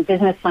strong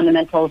business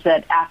fundamentals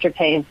that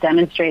Afterpay has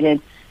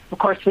demonstrated. Of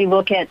course, we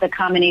look at the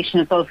combination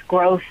of both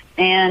growth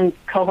and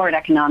cohort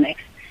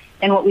economics.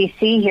 And what we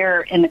see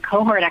here in the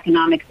cohort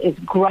economics is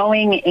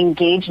growing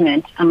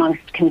engagement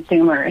amongst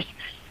consumers.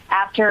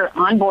 After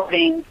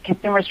onboarding,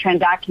 consumers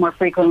transact more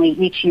frequently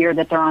each year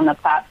that they're on the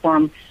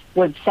platform,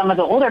 with some of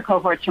the older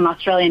cohorts from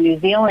Australia and New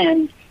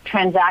Zealand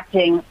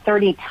transacting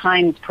 30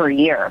 times per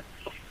year.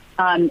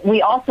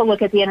 We also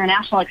look at the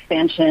international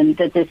expansion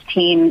that this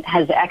team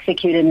has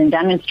executed and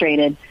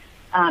demonstrated.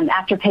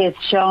 Afterpay has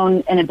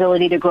shown an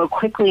ability to grow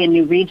quickly in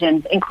new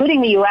regions,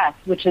 including the U.S.,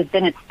 which has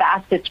been its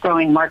fastest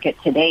growing market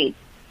to date.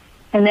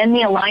 And then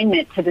the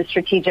alignment to the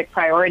strategic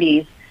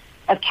priorities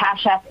of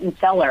Cash App and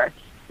Seller,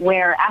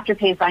 where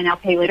Afterpay's buy now,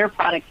 pay later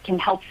products can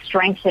help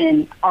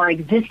strengthen our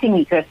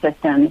existing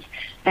ecosystems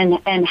and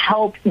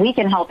we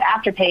can help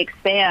Afterpay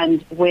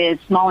expand with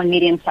small and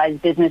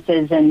medium-sized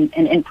businesses and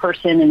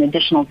in-person and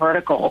additional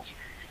verticals.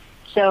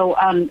 So,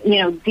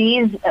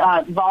 these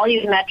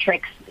volume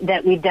metrics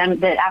that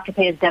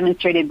Afterpay has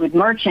demonstrated with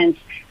merchants,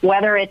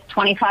 whether it's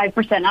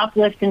 25%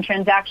 uplift in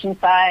transaction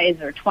size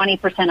or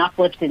 20%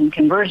 uplift in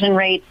conversion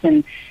rates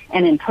and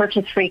in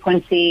purchase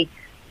frequency,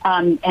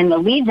 and the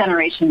lead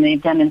generation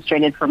they've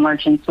demonstrated for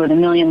merchants with 1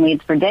 million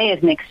leads per day,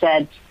 as Nick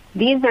said,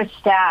 these are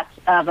stats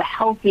of a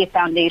healthy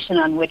foundation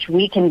on which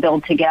we can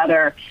build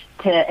together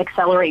to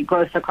accelerate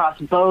growth across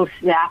both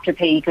the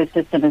Afterpay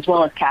ecosystem as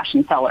well as Cash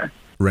and Seller.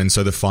 Ren,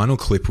 so the final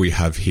clip we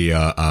have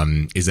here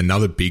is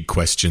another big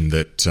question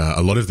that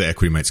a lot of the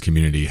Equity Mates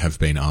community have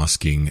been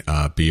asking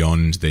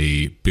beyond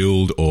the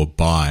build or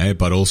buy,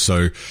 but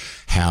also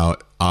how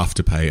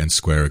Afterpay and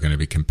Square are going to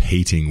be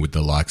competing with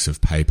the likes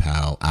of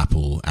PayPal,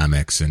 Apple,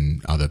 Amex,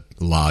 and other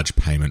large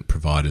payment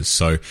providers.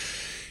 So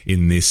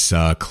in this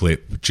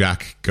clip,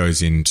 Jack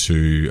goes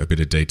into a bit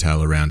of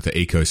detail around the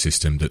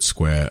ecosystem that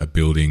Square are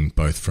building,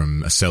 both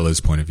from a seller's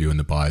point of view and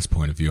the buyer's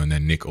point of view. And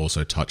then Nick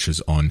also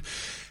touches on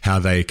how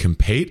they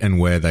compete and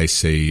where they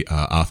see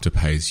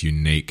Afterpay's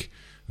unique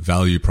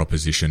value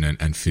proposition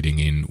and fitting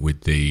in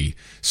with the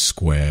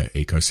Square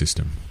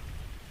ecosystem.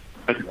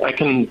 I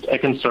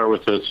can start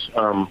with this.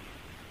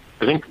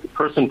 I think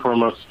first and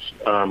foremost,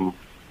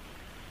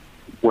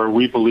 where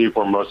we believe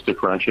we're most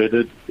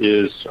differentiated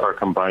is our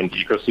combined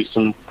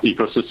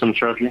ecosystem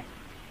strategy.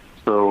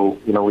 So,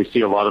 we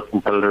see a lot of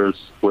competitors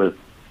with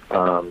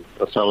a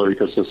seller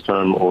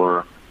ecosystem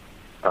or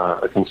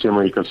a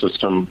consumer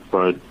ecosystem,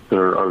 but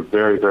there are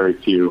very, very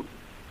few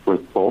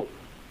with both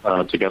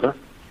together.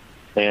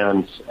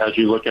 And as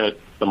you look at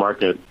the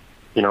market,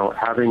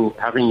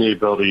 having the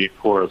ability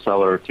for a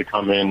seller to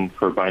come in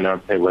for buy now,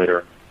 pay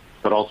later,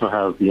 but also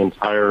have the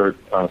entire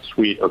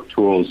suite of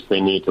tools they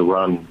need to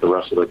run the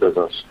rest of their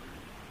business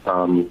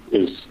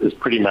is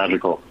pretty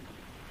magical.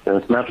 And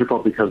it's magical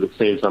because it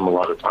saves them a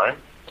lot of time.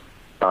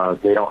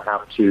 They don't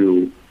have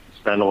to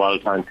spend a lot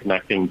of time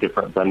connecting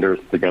different vendors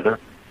together.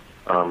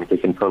 They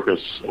can focus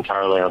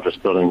entirely on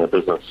just building their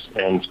business.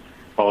 And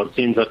while it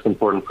seems that's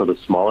important for the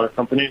smaller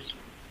companies,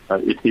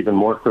 it's even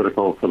more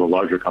critical for the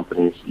larger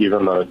companies,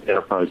 even the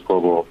enterprise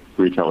global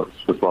retailers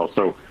as well.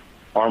 So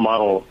our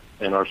model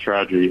and our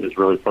strategy is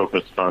really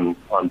focused on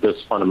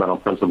this fundamental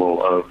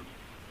principle of,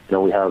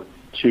 we have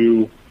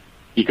two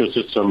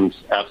ecosystems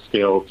at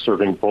scale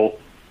serving both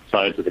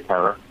sides of the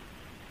counter.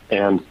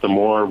 And the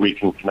more we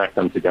can connect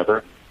them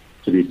together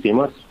to be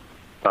seamless,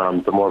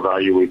 the more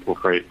value we can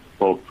create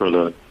both for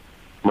the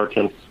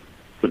merchants,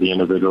 for the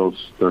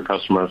individuals, their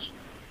customers,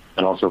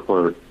 and also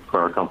for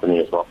our company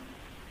as well.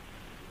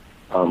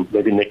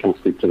 Maybe Nick can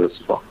speak to this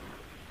as well.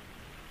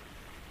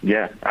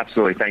 Yeah,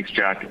 absolutely. Thanks,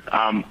 Jack.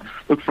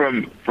 Look,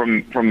 from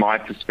my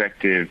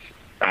perspective,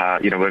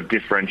 we've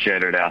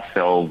differentiated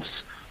ourselves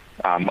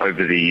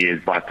over the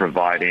years by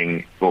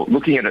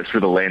looking at it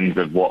through the lens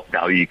of what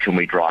value can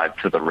we drive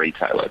to the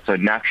retailer. So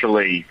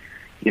naturally,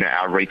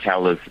 our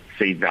retailers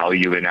see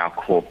value in our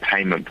core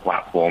payment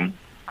platform,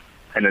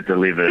 and it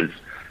delivers,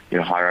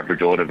 higher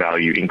average order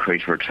value,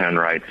 increased return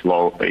rates,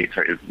 lower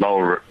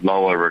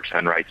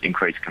return rates,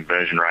 increased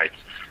conversion rates.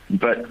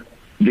 But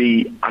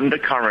the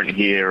undercurrent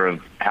here of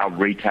how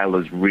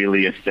retailers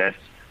really assess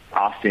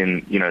us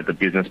in, the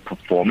business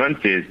performance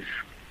is,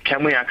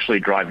 can we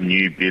actually drive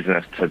new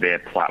business to their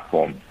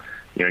platform?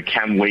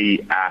 Can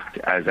we act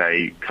as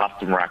a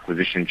customer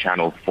acquisition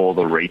channel for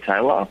the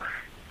retailer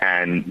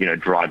and,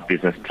 drive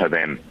business to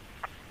them?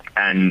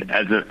 And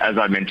as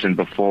I mentioned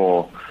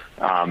before,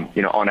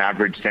 on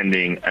average,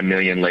 sending 1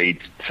 million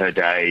leads per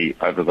day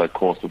over the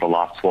course of the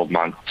last 12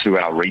 months to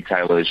our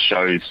retailers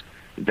shows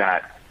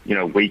that,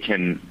 we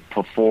can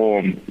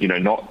perform,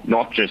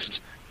 not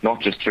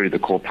just through the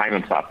core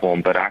payment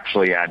platform, but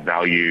actually add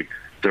value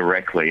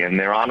directly. And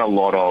there aren't a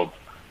lot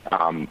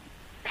of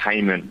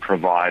payment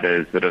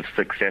providers that have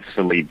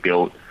successfully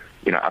built,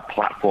 a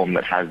platform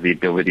that has the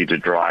ability to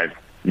drive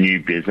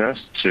new business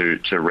to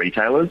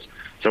retailers.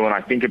 So when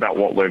I think about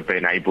what we've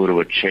been able to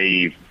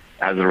achieve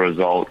as a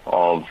result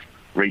of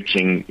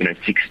reaching,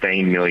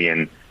 16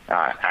 million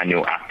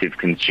annual active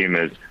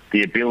consumers,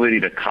 the ability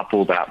to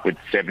couple that with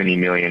 70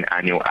 million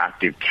annual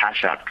active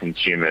Cash App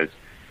consumers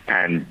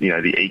and,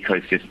 the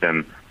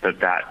ecosystem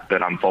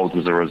that unfolds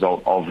as a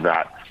result of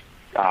that,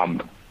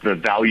 the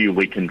value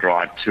we can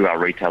drive to our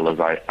retailers,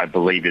 I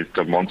believe, is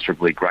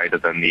demonstrably greater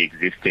than the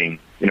existing,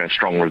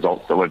 strong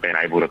results that we've been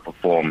able to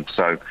perform.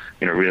 So,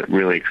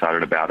 really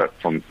excited about it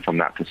from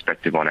that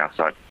perspective on our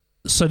side.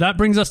 So that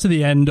brings us to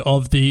the end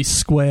of the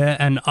Square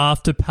and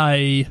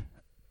Afterpay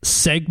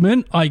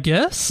segment, I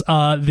guess.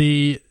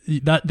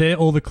 They're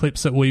all the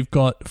clips that we've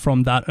got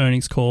from that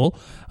earnings call.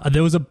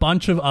 There was a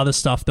bunch of other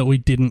stuff that we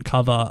didn't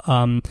cover.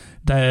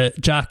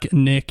 Jack,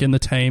 Nick, and the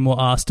team were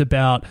asked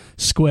about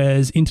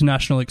Square's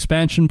international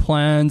expansion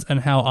plans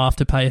and how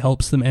Afterpay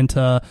helps them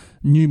enter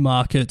new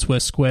markets where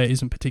Square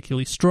isn't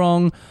particularly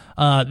strong.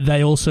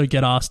 They also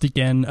get asked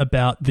again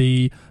about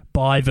the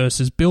buy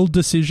versus build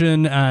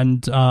decision,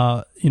 and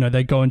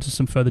they go into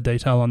some further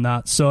detail on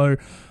that. So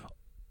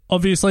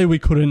obviously we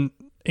couldn't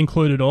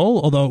include it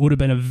all, although it would have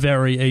been a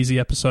very easy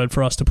episode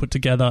for us to put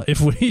together if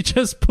we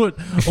just put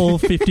all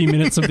 50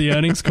 minutes of the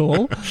earnings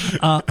call.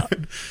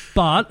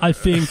 But I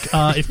think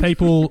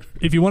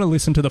if you want to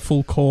listen to the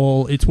full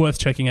call, it's worth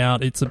checking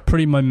out. It's a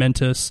pretty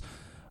momentous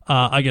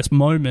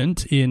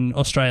moment in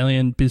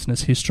Australian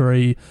business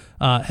history.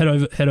 Head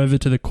over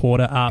to the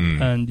Quarter app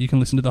and you can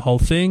listen to the whole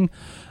thing.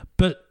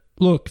 But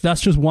look, that's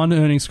just one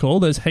earnings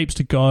call. There's heaps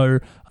to go.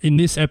 In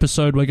this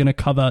episode, we're going to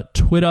cover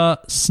Twitter,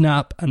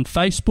 Snap, and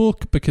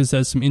Facebook because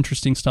there's some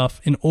interesting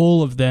stuff in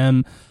all of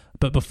them.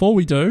 But before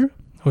we do,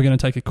 we're going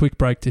to take a quick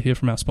break to hear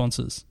from our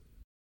sponsors.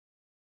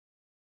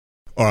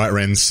 All right,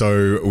 Ren,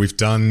 so we've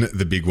done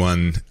the big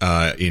one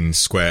in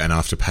Square and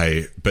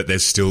Afterpay, but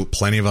there's still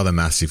plenty of other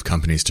massive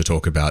companies to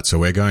talk about. So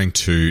we're going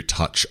to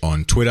touch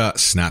on Twitter,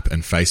 Snap,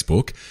 and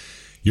Facebook.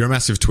 You're a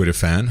massive Twitter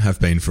fan, have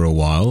been for a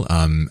while,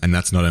 and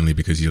that's not only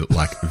because you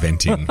like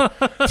venting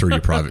through your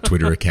private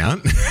Twitter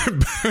account,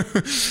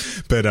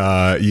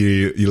 but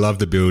you love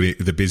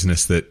the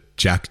business that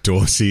Jack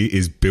Dorsey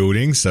is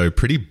building. So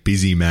pretty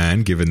busy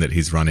man, given that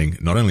he's running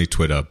not only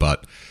Twitter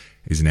but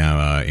is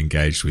now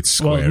engaged with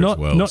Square as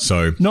well.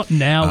 Not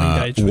now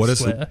engaged with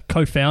Square,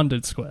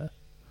 co-founded Square.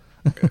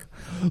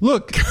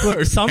 Look,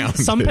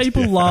 some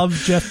people love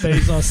Jeff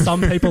Bezos,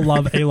 some people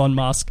love Elon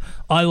Musk.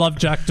 I love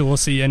Jack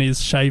Dorsey and his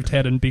shaved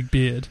head and big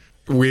beard.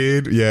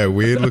 Weird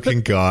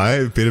looking guy,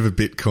 a bit of a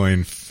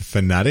Bitcoin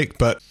fanatic.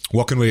 But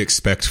what can we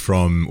expect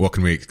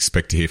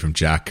to hear from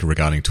Jack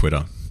regarding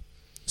Twitter?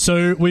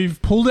 So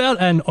we've pulled out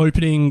an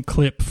opening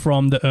clip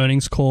from the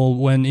earnings call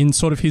when, in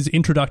sort of his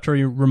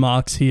introductory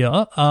remarks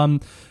here,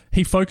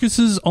 he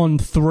focuses on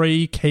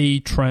 3 key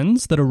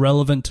trends that are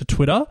relevant to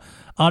Twitter: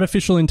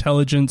 artificial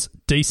intelligence,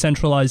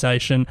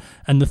 decentralization,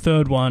 and the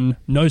third one,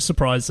 no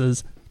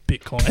surprises,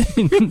 Bitcoin.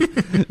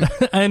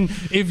 And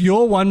if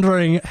you're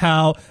wondering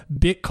how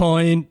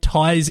Bitcoin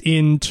ties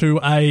into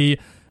a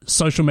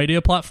social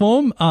media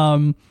platform,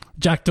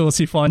 Jack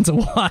Dorsey finds a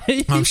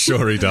way. I'm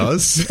sure he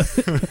does.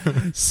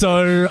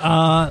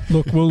 So,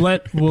 look, we'll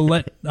let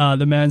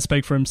the man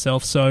speak for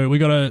himself. So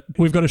we've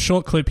got a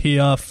short clip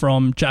here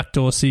from Jack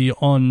Dorsey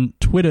on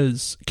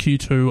Twitter's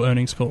Q2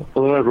 earnings call.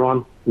 Hello,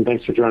 everyone, and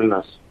thanks for joining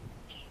us.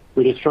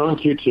 We did strong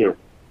Q2.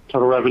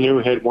 Total revenue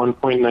hit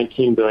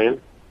 $1.19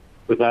 billion,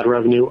 with ad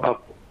revenue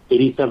up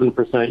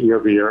 87% year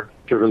over year,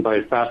 driven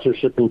by faster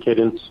shipping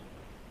cadence,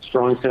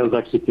 strong sales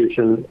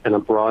execution, and a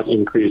broad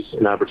increase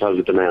in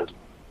advertiser demand.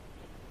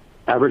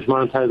 Average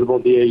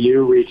monetizable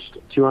DAU reached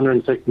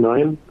 206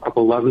 million, up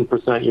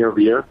 11% year over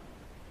year,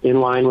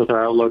 in line with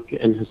our outlook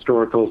and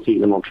historical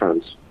seasonal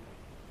trends.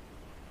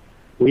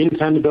 We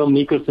intend to build an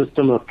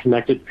ecosystem of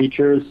connected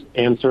features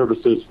and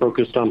services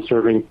focused on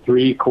serving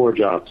 3 core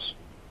jobs: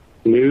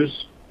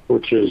 news,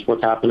 which is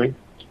what's happening;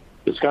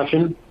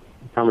 discussion,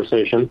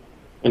 conversation;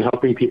 and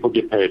helping people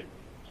get paid.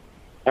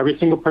 Every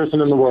single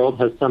person in the world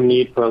has some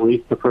need for at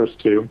least the first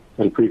 2,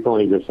 and people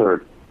need the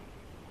third.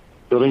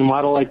 Building a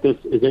model like this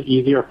isn't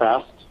easy or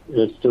fast.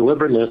 Its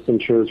deliberateness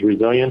ensures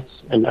resilience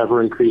and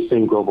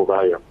ever-increasing global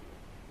value.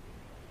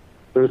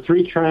 There are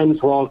 3 trends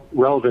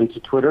relevant to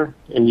Twitter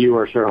and you,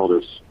 our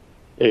shareholders: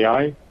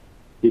 AI,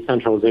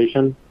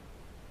 decentralization,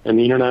 and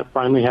the internet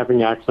finally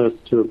having access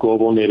to a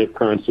global native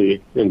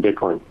currency in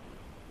Bitcoin.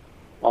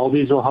 All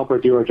these will help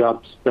do our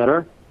jobs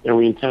better, and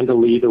we intend to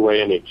lead the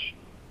way in each.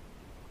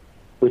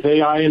 With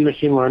AI and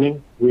machine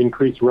learning, we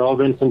increase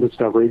relevance and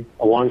discovery,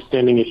 a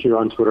long-standing issue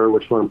on Twitter,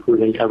 which we're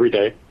improving every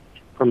day,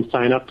 from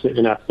sign-up to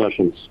in-app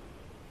sessions.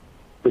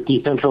 With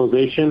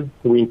decentralization,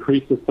 we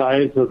increase the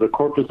size of the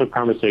corpus of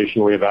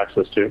conversation we have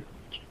access to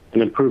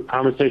and improve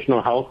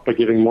conversational health by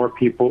giving more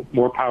people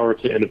more power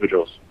to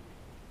individuals.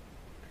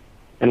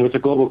 And with a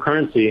global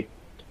currency,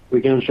 we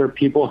can ensure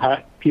people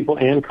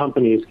and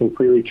companies can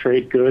freely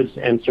trade goods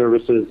and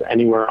services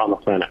anywhere on the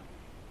planet.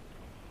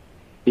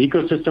 The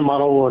ecosystem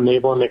model will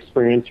enable an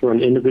experience where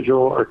an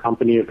individual or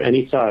company of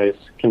any size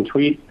can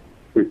tweet,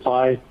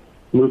 reply,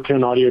 move to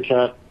an audio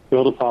chat,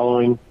 build a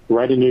following,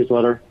 write a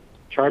newsletter,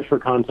 charge for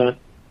content,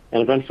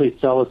 and eventually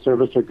sell a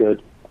service or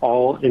good,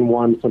 all in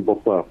one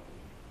simple flow.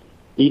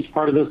 Each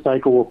part of this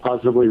cycle will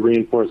positively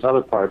reinforce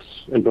other parts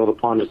and build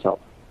upon itself.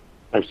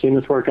 I've seen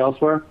this work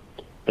elsewhere,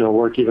 and it'll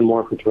work even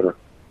more for Twitter.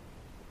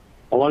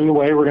 Along the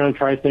way, we're going to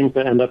try things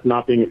that end up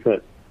not being a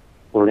fit.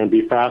 We're going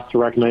to be fast to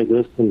recognize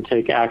this and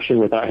take action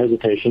without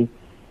hesitation,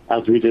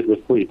 as we did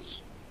with Fleets.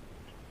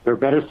 There are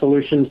better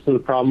solutions to the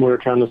problem we're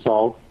trying to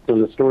solve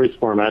than the stories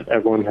format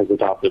everyone has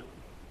adopted.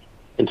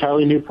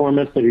 Entirely new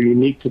formats that are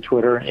unique to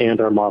Twitter and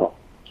our model.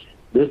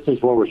 This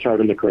is what we're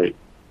striving to create.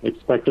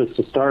 Expect us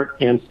to start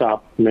and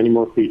stop many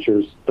more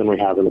features than we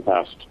have in the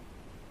past.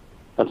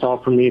 That's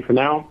all from me for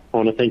now. I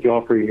want to thank you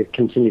all for your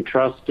continued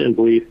trust and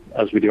belief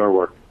as we do our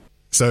work.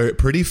 So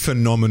pretty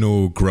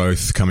phenomenal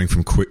growth coming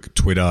from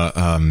Twitter.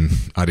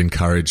 I'd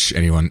encourage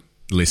anyone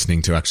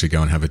listening to actually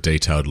go and have a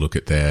detailed look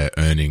at their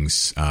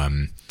earnings.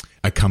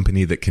 A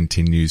company that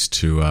continues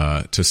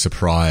to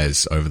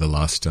surprise over the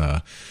last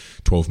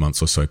 12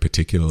 months or so,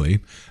 particularly.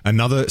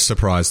 Another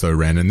surprise though,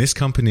 Ren, and this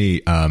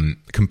company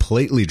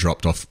completely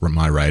dropped off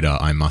my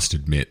radar, I must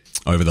admit,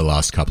 over the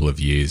last couple of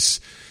years.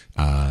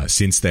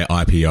 Since their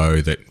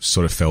IPO that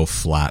sort of fell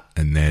flat,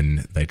 and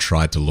then they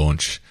tried to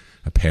launch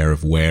a pair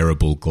of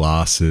wearable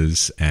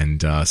glasses,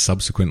 and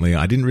subsequently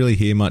I didn't really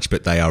hear much,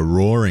 but they are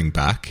roaring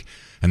back,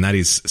 and that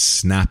is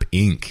Snap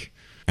Inc.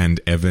 and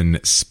Evan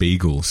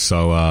Spiegel.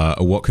 So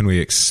what can we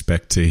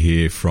expect to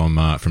hear from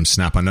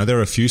Snap? I know there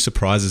are a few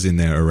surprises in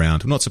there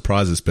around, not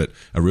surprises, but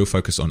a real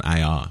focus on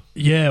AR.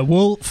 Yeah,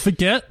 well,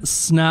 forget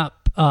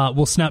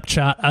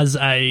Snapchat as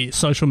a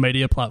social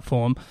media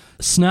platform.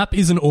 Snap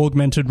is an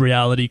augmented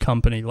reality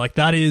company. Like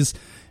that is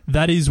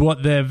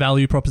what their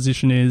value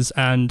proposition is,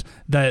 and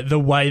the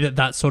way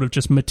that sort of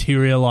just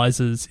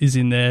materializes is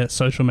in their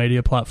social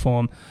media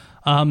platform.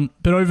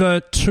 But over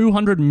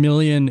 200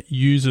 million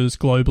users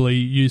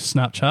globally use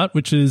Snapchat,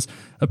 which is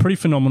a pretty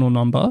phenomenal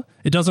number.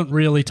 It doesn't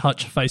really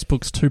touch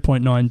Facebook's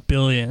 2.9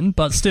 billion,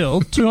 but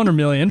still, 200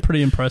 million,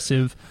 pretty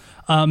impressive.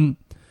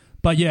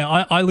 But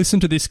yeah, I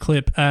listened to this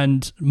clip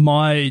and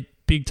my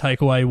big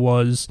takeaway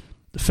was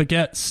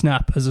forget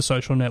Snap as a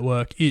social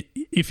network.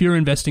 If you're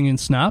investing in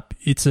Snap,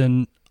 it's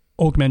an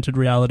augmented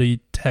reality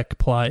tech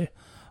play.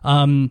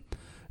 And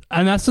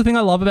that's the thing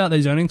I love about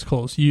these earnings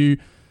calls. You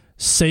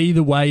see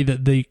the way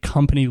that the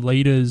company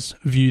leaders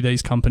view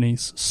these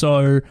companies.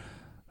 So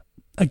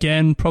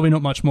again, probably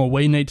not much more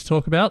we need to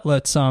talk about.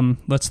 Let's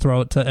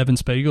throw it to Evan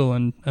Spiegel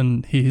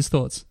and hear his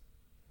thoughts.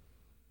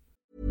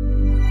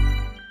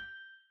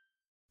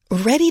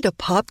 Ready to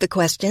pop the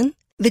question?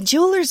 The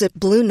jewelers at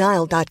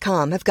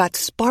BlueNile.com have got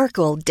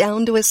sparkle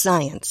down to a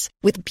science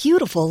with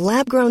beautiful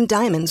lab-grown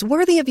diamonds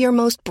worthy of your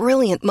most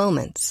brilliant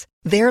moments.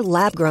 Their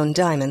lab-grown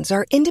diamonds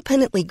are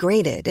independently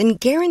graded and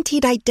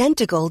guaranteed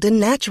identical to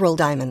natural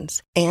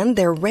diamonds, and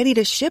they're ready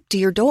to ship to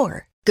your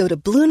door. Go to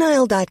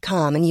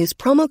BlueNile.com and use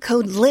promo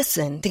code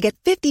LISTEN to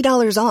get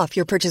 $50 off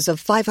your purchase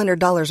of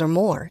 $500 or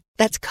more.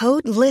 That's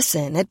code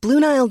LISTEN at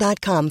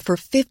BlueNile.com for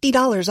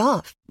 $50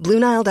 off.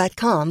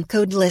 BlueNile.com,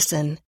 code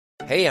LISTEN.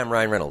 Hey, I'm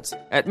Ryan Reynolds.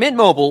 At Mint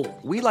Mobile,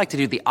 we like to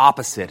do the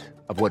opposite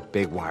of what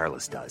Big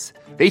Wireless does.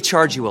 They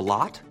charge you a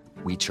lot,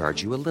 we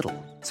charge you a little.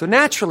 So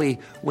naturally,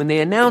 when they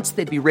announced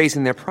they'd be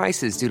raising their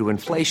prices due to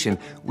inflation,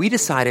 we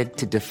decided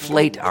to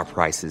deflate our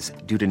prices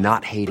due to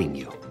not hating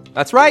you.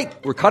 That's right.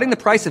 We're cutting the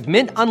price of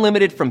Mint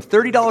Unlimited from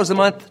 $30 a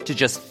month to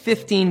just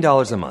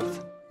 $15 a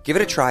month. Give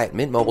it a try at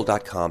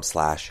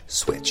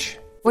mintmobile.com/switch.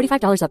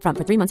 $45 up front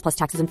for 3 months plus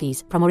taxes and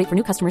fees. Promo rate for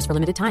new customers for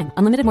limited time.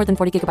 Unlimited more than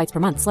 40 gigabytes per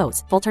month.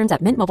 Slows full terms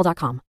at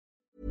mintmobile.com.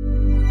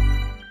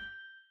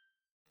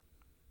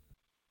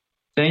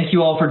 Thank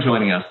you all for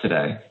joining us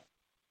today.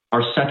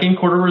 Our second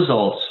quarter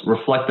results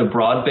reflect the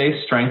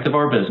broad-based strength of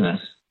our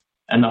business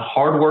and the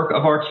hard work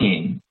of our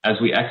team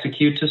as we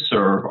execute to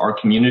serve our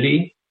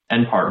community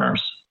and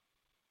partners.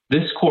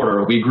 This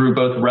quarter, we grew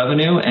both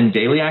revenue and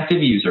daily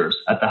active users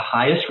at the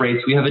highest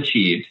rates we have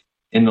achieved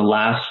in the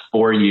last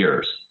 4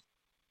 years.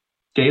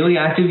 Daily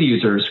active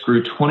users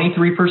grew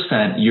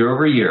 23% year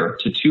over year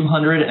to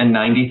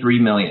 293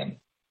 million,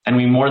 and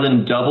we more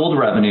than doubled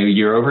revenue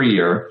year over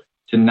year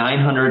to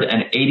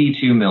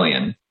 982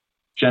 million,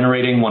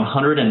 generating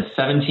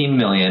 117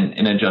 million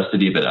in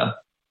adjusted EBITDA.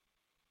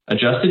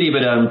 Adjusted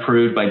EBITDA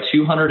improved by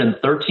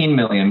 213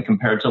 million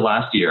compared to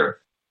last year,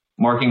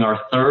 marking our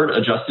third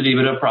adjusted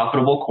EBITDA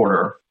profitable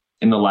quarter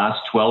in the last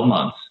 12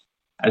 months,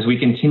 as we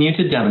continue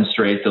to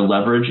demonstrate the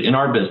leverage in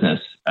our business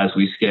as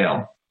we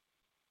scale.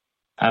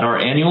 At our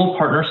annual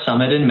Partner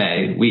Summit in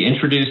May, we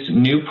introduced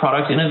new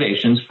product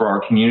innovations for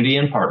our community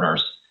and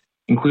partners,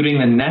 including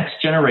the next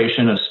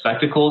generation of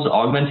Spectacles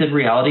augmented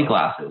reality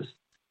glasses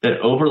that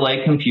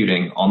overlay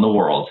computing on the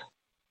world.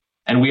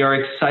 And we are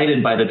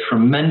excited by the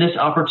tremendous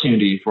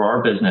opportunity for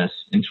our business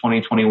in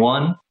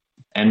 2021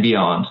 and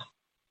beyond.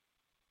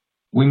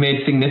 We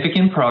made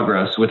significant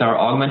progress with our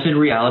augmented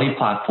reality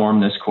platform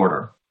this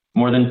quarter.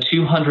 More than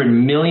 200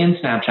 million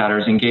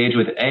Snapchatters engage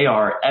with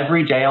AR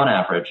every day on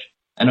average,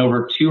 and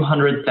over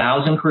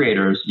 200,000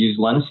 creators use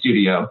Lens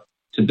Studio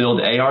to build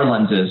AR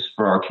lenses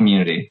for our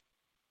community.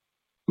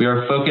 We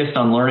are focused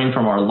on learning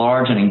from our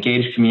large and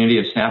engaged community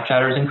of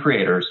Snapchatters and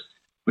creators,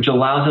 which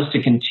allows us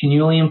to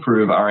continually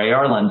improve our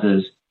AR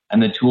lenses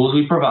and the tools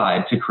we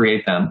provide to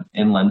create them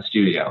in Lens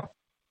Studio.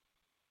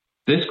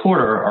 This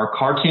quarter, our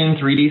cartoon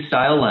 3D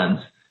style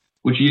lens,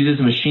 which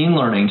uses machine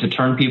learning to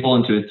turn people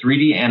into a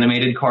 3D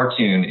animated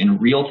cartoon in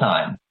real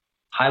time,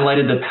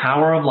 highlighted the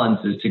power of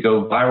lenses to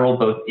go viral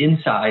both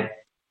inside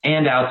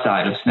and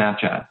outside of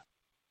Snapchat.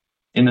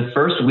 In the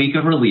first week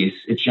of release,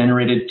 it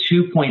generated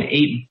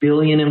 2.8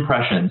 billion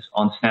impressions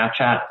on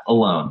Snapchat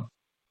alone.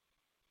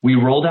 We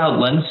rolled out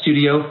Lens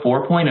Studio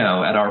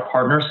 4.0 at our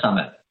Partner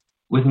Summit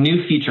with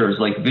new features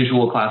like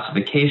visual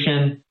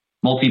classification,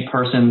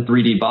 multi-person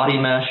 3D body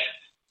mesh,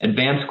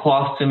 advanced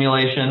cloth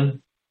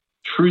simulation,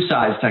 true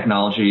size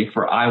technology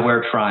for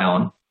eyewear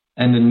try-on,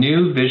 and the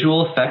new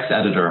visual effects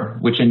editor,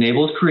 which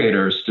enables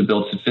creators to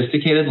build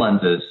sophisticated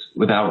lenses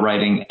without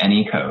writing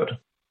any code.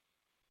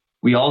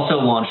 We also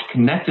launched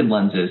Connected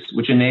Lenses,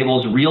 which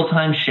enables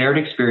real-time shared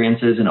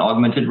experiences in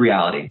augmented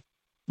reality,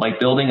 like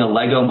building a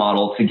Lego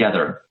model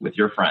together with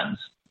your friends.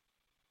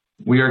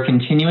 We are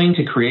continuing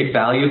to create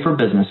value for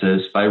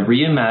businesses by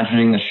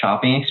reimagining the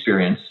shopping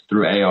experience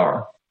through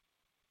AR.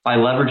 By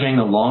leveraging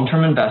the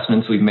long-term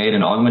investments we've made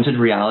in augmented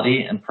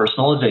reality and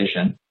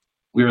personalization,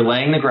 we are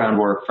laying the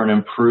groundwork for an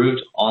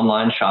improved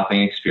online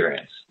shopping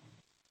experience.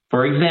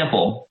 For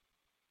example,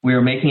 we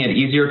are making it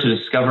easier to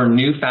discover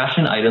new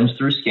fashion items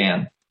through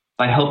Scan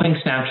by helping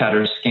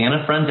Snapchatters scan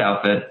a friend's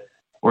outfit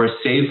or a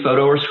saved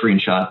photo or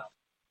screenshot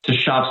to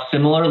shop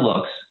similar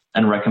looks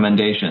and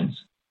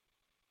recommendations.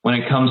 When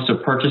it comes to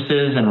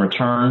purchases and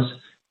returns,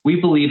 we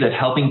believe that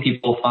helping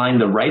people find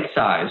the right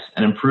size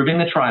and improving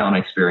the try-on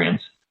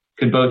experience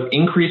could both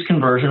increase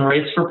conversion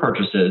rates for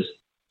purchases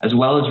as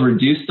well as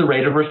reduce the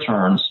rate of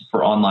returns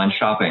for online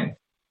shopping.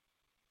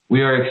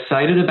 We are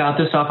excited about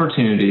this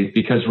opportunity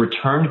because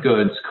returned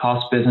goods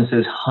cost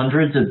businesses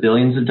hundreds of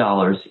billions of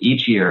dollars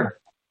each year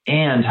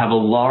and have a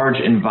large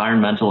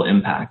environmental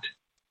impact.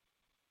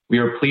 We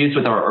are pleased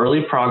with our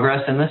early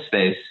progress in this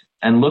space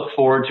and look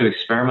forward to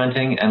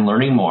experimenting and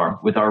learning more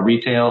with our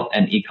retail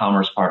and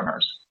e-commerce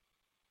partners.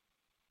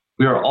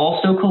 We are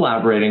also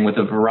collaborating with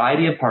a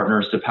variety of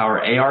partners to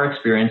power AR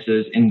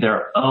experiences in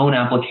their own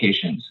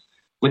applications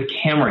with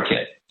Camera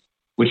Kit,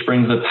 which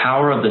brings the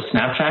power of the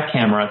Snapchat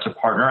camera to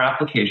partner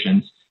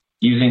applications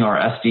using our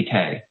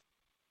SDK.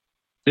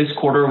 This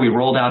quarter, we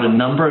rolled out a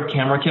number of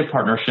Camera Kit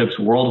partnerships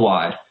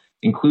worldwide,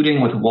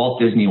 including with Walt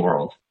Disney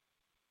World.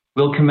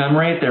 We'll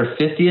commemorate their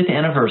 50th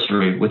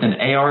anniversary with an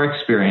AR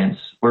experience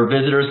where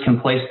visitors can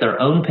place their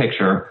own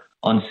picture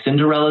on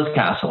Cinderella's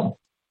castle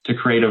to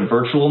create a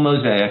virtual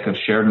mosaic of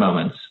shared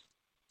moments,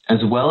 as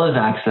well as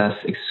access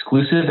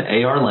exclusive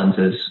AR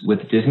lenses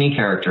with Disney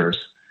characters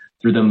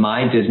through the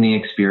My Disney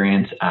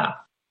Experience app.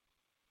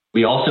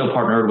 We also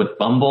partnered with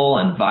Bumble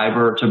and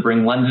Viber to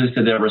bring lenses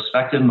to their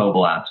respective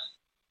mobile apps,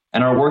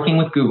 and are working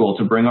with Google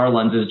to bring our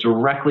lenses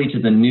directly to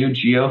the new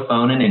Jio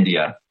phone in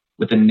India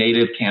with a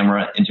native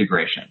camera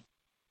integration.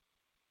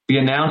 We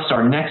announced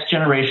our next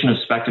generation of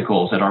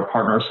spectacles at our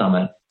partner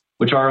summit,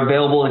 which are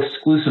available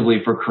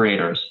exclusively for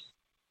creators.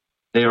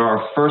 They are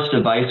our first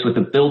device with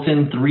a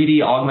built-in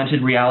 3D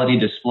augmented reality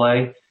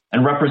display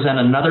and represent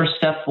another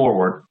step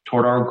forward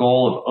toward our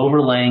goal of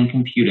overlaying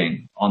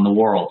computing on the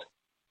world.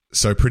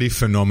 So pretty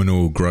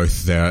phenomenal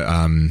growth there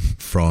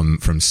from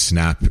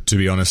Snap. To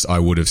be honest, I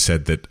would have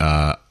said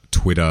that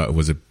Twitter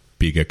was a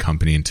bigger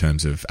company in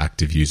terms of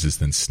active users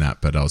than Snap,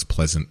 but I was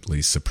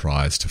pleasantly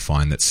surprised to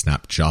find that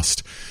Snap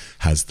just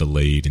has the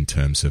lead in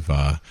terms of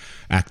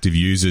active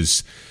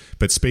users.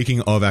 But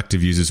speaking of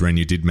active users, Ren,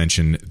 you did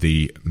mention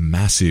the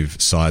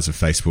massive size of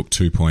Facebook,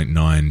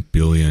 2.9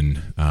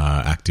 billion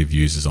active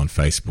users on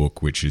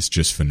Facebook, which is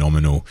just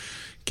phenomenal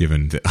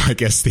given, I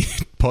guess, the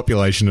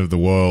population of the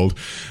world.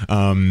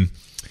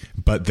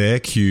 But their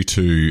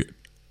Q2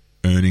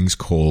 earnings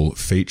call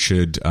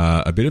featured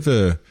a bit of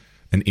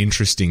an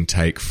interesting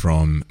take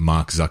from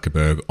Mark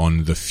Zuckerberg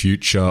on the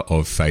future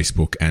of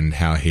Facebook and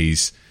how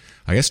he's,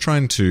 I guess,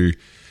 trying to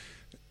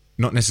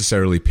not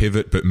necessarily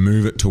pivot, but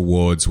move it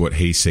towards what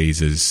he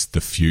sees as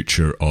the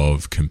future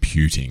of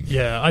computing.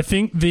 Yeah, I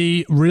think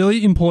the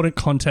really important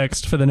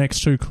context for the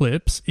next two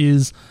clips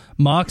is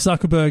Mark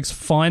Zuckerberg's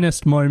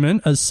finest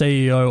moment as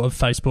CEO of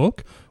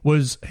Facebook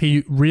was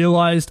he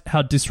realized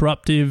how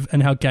disruptive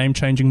and how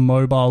game-changing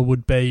mobile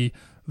would be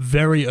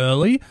very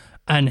early,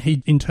 and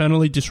he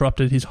internally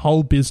disrupted his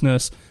whole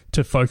business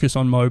to focus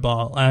on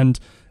mobile. And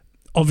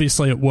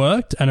obviously it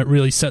worked, and it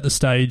really set the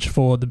stage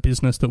for the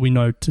business that we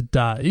know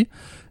today.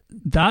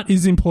 That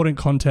is important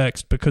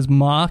context because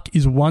Mark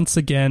is once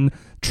again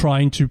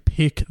trying to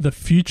pick the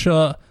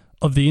future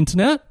of the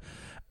internet,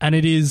 and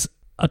it is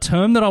a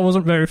term that I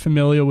wasn't very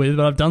familiar with,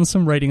 but I've done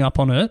some reading up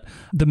on it,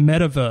 the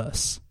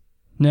metaverse.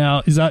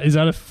 Now, is that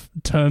a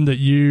term that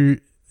you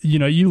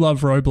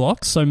love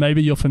Roblox, so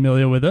maybe you're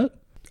familiar with it?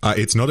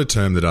 It's not a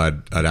term that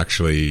I'd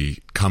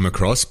actually come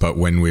across, but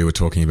when we were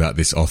talking about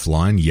this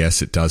offline,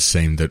 yes, it does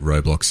seem that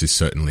Roblox is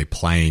certainly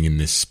playing in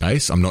this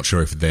space. I'm not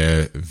sure if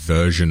their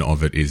version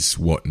of it is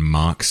what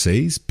Mark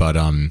sees, but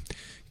I'm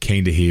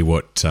keen to hear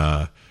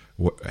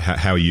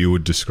how you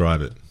would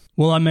describe it.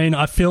 Well, I mean,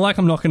 I feel like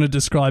I'm not going to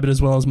describe it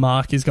as well as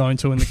Mark is going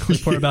to in the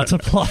clip we're about to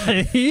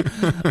play.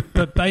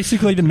 But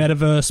basically, the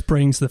metaverse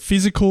brings the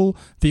physical,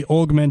 the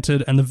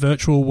augmented, and the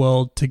virtual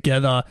world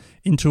together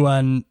into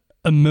an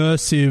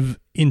immersive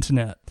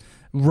internet.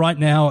 Right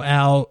now,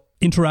 our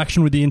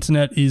interaction with the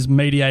internet is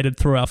mediated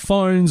through our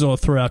phones or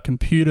through our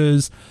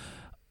computers.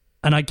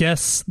 And I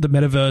guess the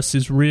metaverse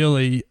is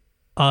really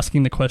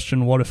asking the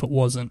question, what if it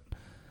wasn't?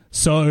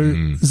 So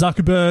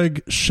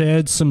Zuckerberg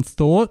shared some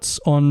thoughts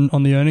on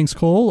the earnings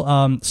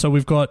call. So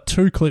we've got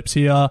two clips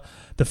here.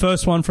 The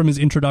first one from his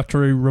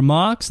introductory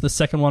remarks, the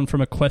second one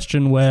from a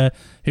question where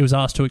he was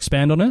asked to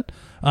expand on it.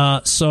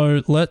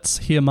 So let's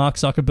hear Mark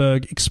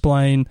Zuckerberg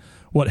explain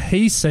what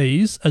he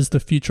sees as the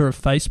future of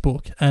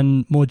Facebook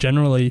and more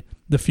generally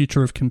the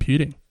future of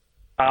computing.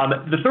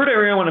 The third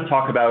area I want to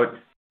talk about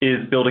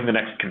is building the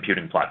next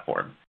computing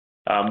platform.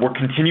 We're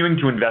continuing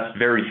to invest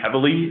very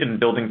heavily in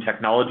building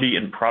technology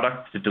and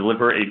products to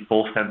deliver a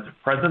full sense of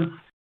presence.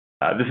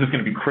 This is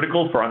going to be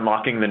critical for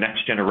unlocking the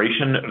next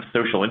generation of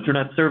social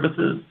internet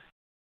services.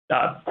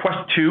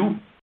 Quest 2,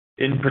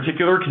 in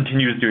particular,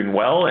 continues doing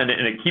well, and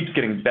it keeps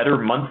getting better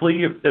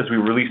monthly as we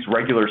release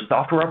regular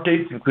software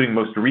updates, including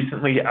most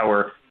recently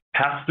our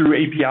pass-through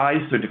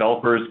API, so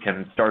developers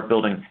can start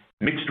building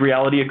mixed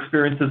reality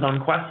experiences on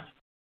Quest.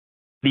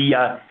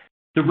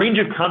 The range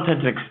of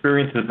content and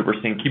experiences that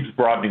we're seeing keeps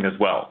broadening as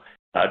well,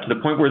 to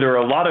the point where there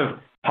are a lot of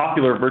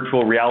popular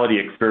virtual reality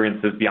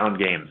experiences beyond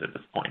games at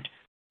this point.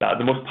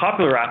 The most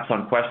popular apps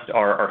on Quest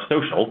are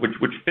social,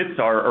 which fits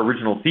our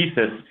original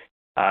thesis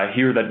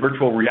here that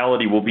virtual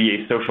reality will be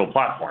a social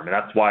platform, and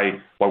that's why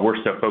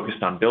we're so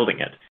focused on building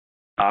it.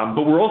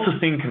 But we're also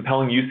seeing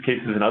compelling use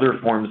cases in other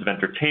forms of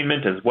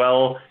entertainment as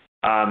well.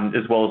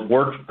 as well as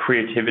work,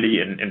 creativity,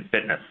 and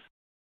fitness.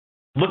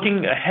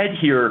 Looking ahead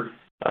here,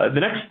 the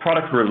next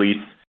product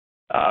release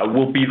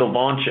will be the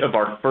launch of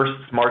our first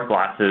smart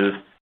glasses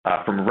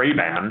from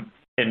Ray-Ban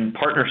in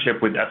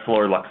partnership with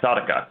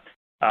EssilorLuxottica.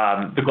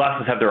 The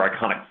glasses have their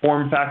iconic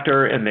form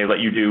factor, and they let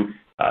you do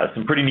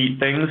some pretty neat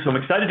things. So I'm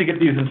excited to get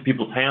these into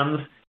people's hands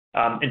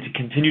and to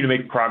continue to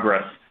make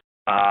progress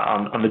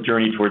on the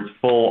journey towards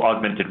full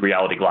augmented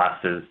reality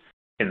glasses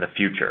in the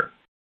future.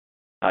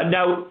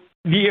 Now,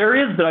 the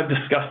areas that I've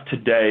discussed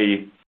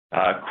today,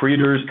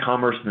 creators,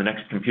 commerce, and the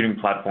next computing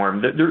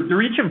platform,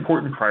 they're each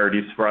important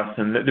priorities for us,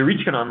 and they're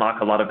each going to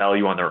unlock a lot of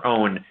value on their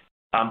own.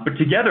 But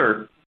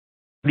together,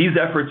 these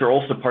efforts are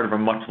also part of a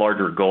much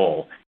larger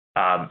goal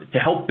to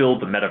help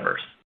build the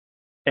metaverse.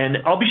 And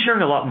I'll be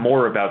sharing a lot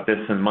more about this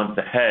in months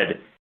ahead.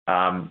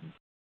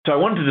 So I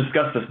wanted to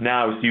discuss this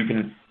now so you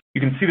can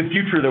see the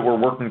future that we're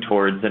working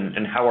towards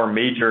and how our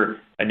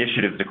major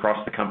initiatives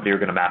across the company are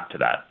going to map to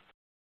that.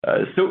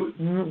 So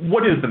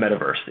what is the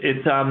metaverse?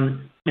 It's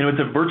it's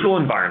a virtual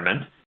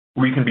environment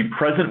where you can be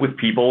present with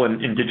people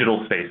in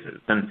digital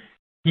spaces. And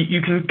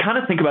you can kind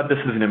of think about this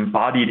as an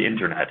embodied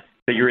internet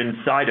that you're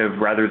inside of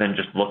rather than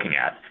just looking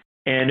at.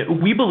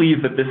 And we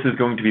believe that this is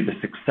going to be the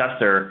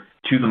successor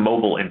to the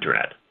mobile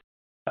internet.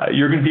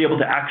 You're going to be able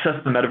to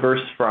access the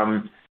metaverse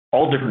from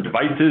all different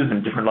devices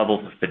and different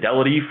levels of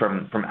fidelity,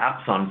 from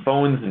apps on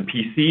phones and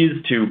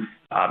PCs to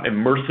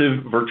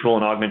immersive virtual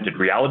and augmented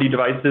reality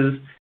devices.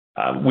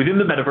 Within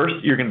the metaverse,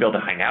 you're going to be able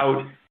to hang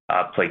out,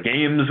 play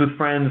games with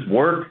friends,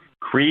 work,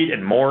 create,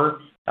 and more.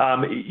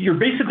 You're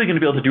basically going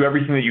to be able to do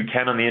everything that you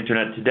can on the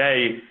internet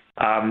today,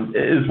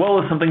 as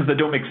well as some things that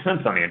don't make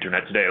sense on the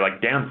internet today,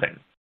 like dancing.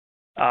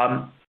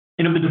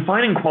 The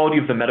defining quality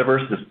of the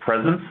metaverse is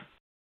presence,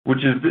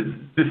 which is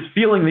this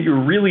feeling that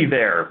you're really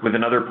there with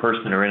another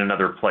person or in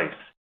another place.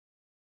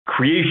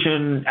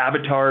 Creation,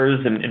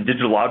 avatars, and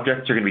digital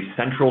objects are going to be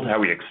central to how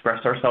we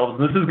express ourselves,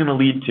 and this is going to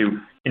lead to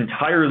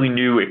entirely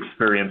new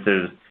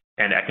experiences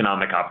and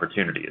economic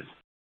opportunities.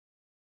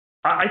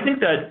 I think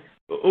that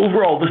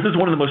overall, this is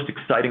one of the most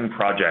exciting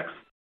projects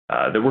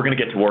that we're going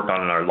to get to work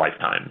on in our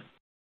lifetimes.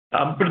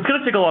 But it's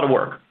going to take a lot of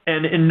work,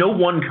 and no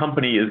one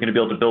company is going to be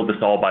able to build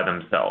this all by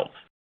themselves.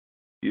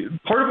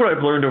 Part of what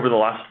I've learned over the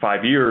last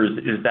 5 years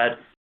is that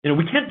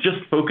we can't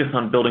just focus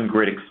on building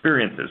great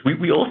experiences.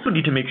 We also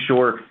need to make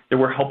sure that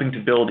we're helping to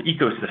build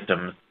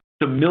ecosystems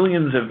so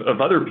millions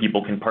of other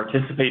people can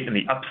participate in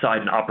the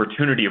upside and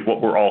opportunity of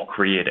what we're all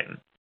creating.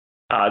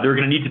 There are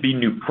going to need to be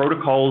new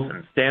protocols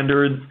and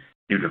standards,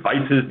 new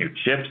devices, new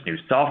chips, new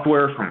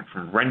software,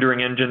 from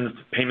rendering engines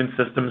to payment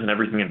systems and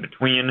everything in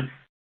between.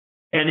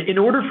 And in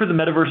order for the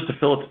metaverse to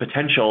fill its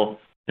potential,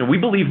 we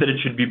believe that it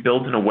should be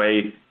built in a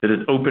way that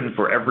is open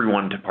for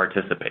everyone to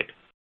participate.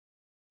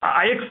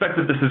 I expect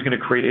that this is going to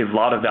create a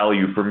lot of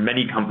value for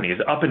many companies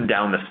up and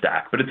down the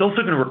stack, but it's also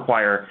going to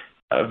require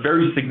a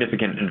very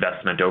significant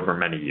investment over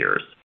many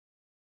years.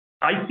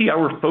 I see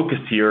our focus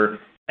here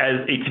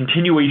as a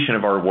continuation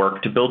of our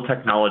work to build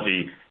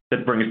technology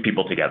that brings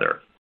people together.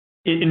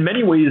 In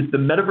many ways, the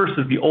metaverse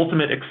is the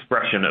ultimate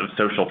expression of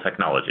social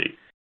technology.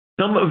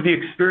 Some of the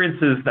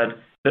experiences that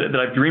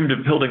I've dreamed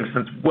of building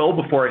since well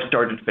before I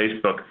started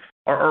Facebook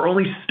are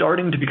only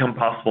starting to become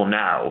possible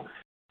now.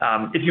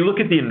 If you look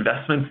at the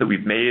investments that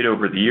we've made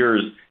over the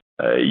years,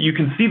 you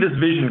can see this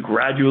vision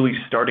gradually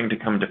starting to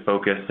come to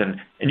focus, and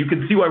you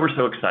can see why we're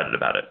so excited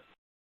about it.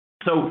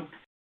 So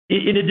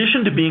in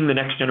addition to being the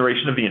next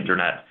generation of the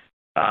internet,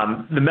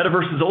 the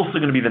metaverse is also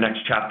going to be the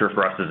next chapter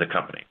for us as a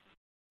company.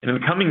 And in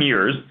the coming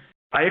years,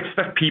 I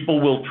expect people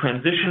will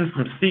transition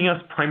from seeing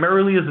us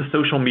primarily as a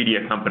social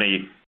media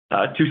company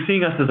to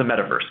seeing us as a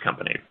metaverse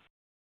company.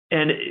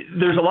 And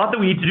there's a lot that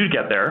we need to do to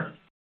get there.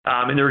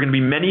 And there are going to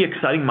be many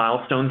exciting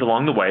milestones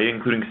along the way,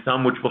 including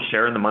some which we'll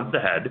share in the months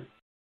ahead.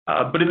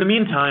 But in the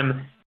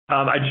meantime,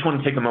 I just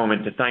want to take a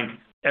moment to thank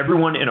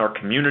everyone in our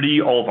community,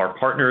 all of our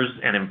partners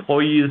and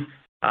employees,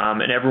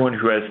 and everyone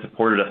who has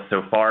supported us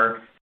so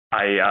far.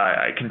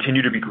 I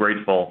continue to be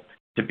grateful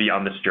to be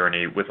on this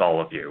journey with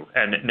all of you.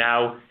 And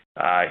now,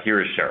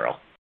 here is Cheryl.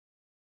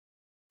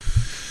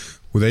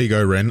 Well, there you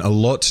go, Ren. A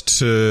lot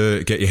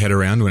to get your head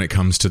around when it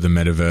comes to the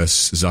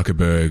metaverse.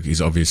 Zuckerberg is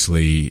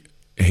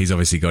he's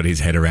obviously got his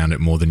head around it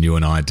more than you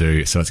and I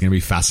do. So it's going to be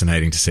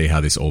fascinating to see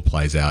how this all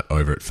plays out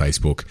over at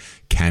Facebook.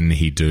 Can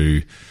he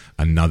do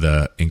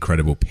another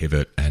incredible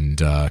pivot and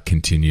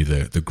continue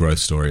the growth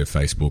story of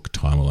Facebook?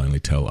 Time will only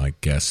tell, I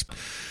guess.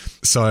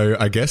 So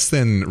I guess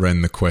then,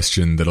 Ren, the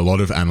question that a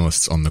lot of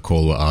analysts on the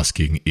call were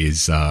asking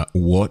is,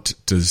 what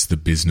does the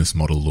business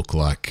model look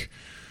like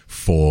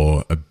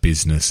for a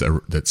business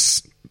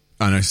that's,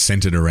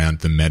 centered around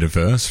the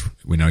metaverse?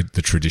 We know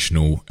the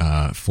traditional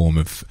form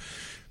of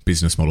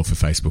business model for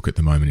Facebook at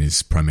the moment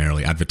is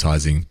primarily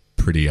advertising,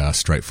 pretty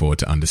straightforward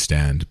to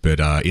understand. But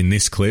in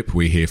this clip,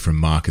 we hear from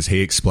Mark as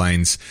he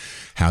explains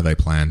how they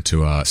plan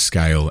to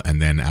scale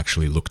and then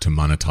actually look to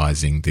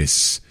monetizing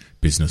this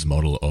business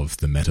model of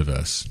the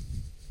metaverse.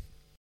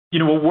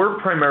 What we're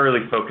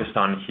primarily focused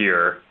on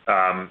here,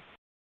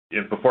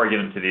 before I get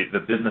into the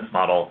business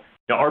model,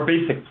 our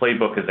basic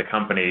playbook as a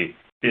company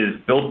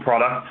build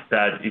products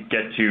that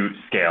get to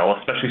scale,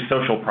 especially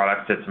social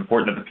products. It's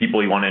important that the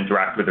people you want to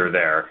interact with are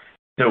there.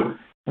 So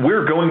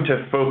we're going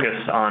to focus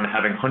on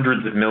having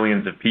hundreds of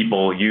millions of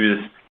people use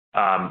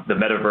the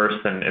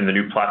metaverse and the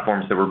new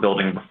platforms that we're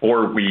building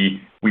before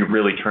we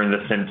really turn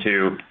this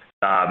into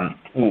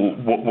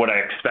what I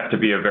expect to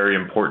be a very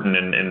important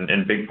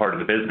and big part of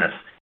the business.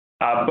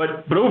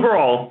 But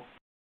overall,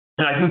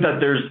 and I think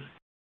that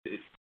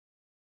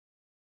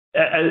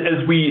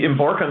as we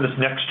embark on this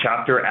next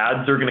chapter,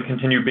 ads are going to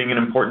continue being an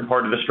important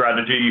part of the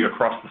strategy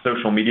across the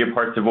social media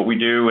parts of what we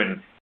do,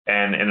 and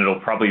it'll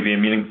probably be a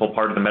meaningful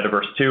part of the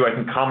metaverse too. I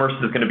think commerce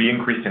is going to be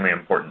increasingly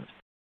important,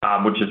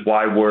 which is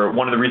why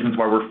one of the reasons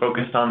why we're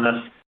focused on this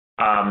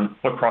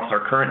across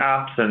our current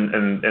apps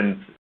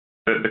and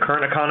the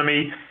current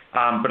economy.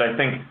 But I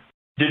think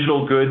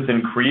digital goods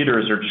and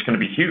creators are just going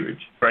to be huge,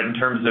 right? In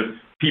terms of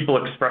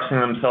people expressing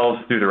themselves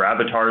through their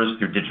avatars,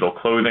 through digital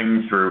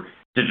clothing, through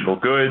digital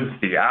goods,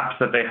 the apps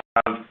that they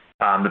have,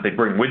 that they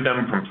bring with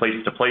them from place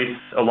to place.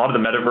 A lot of the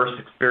metaverse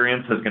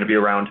experience is going to be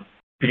around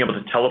being able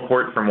to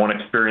teleport from one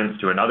experience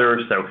to another.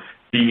 So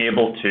being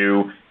able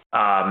to,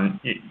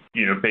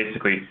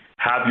 basically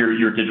have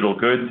your digital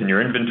goods in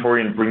your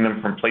inventory and bring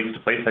them from place to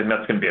place. I think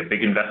that's going to be a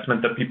big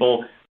investment that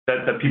people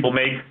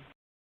make.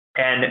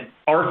 And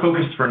our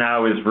focus for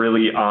now is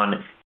really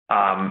on,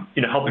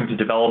 helping to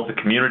develop the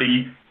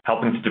community,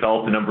 helping to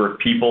develop the number of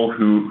people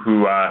who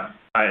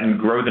and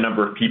grow the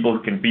number of people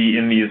who can be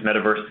in these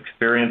metaverse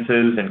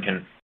experiences and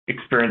can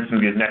experience some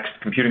of these next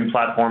computing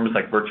platforms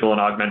like virtual and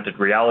augmented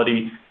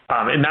reality.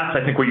 And that's,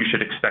 I think, what you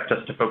should expect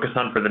us to focus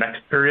on for the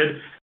next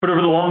period. But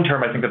over the long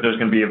term, I think that there's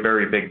going to be a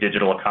very big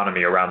digital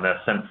economy around this.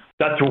 And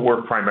that's what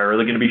we're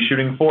primarily going to be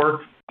shooting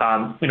for.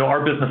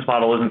 Our business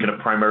model isn't going to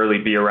primarily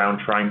be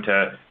around trying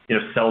to,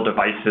 sell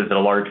devices at a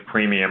large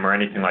premium or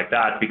anything like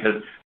that,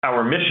 because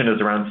our mission is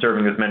around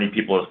serving as many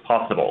people as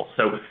possible.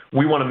 So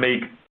we want to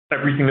make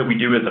everything that we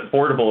do as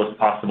affordable as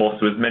possible,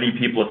 so as many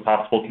people as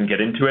possible can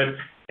get into it,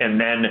 and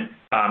then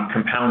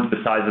compound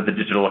the size of the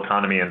digital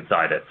economy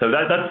inside it. So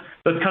that's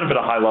kind of at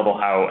a high level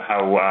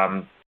how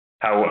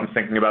I'm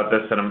thinking about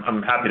this, and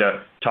I'm happy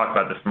to talk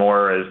about this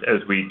more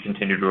as we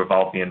continue to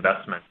evolve the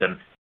investment. And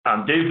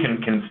Dave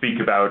can speak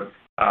about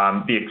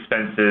the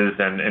expenses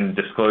and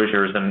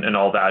disclosures and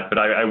all that, but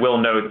I will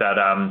note that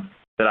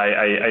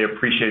I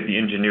appreciate the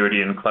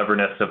ingenuity and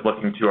cleverness of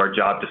looking to our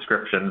job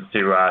descriptions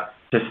to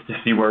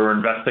see where we're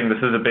investing. This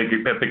is a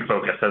big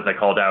focus, as I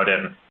called out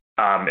in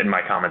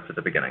my comments at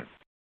the beginning.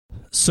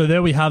 So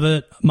there we have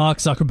it, Mark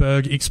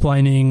Zuckerberg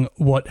explaining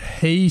what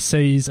he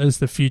sees as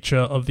the future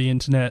of the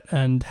internet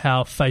and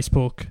how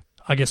Facebook,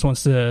 I guess,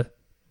 wants to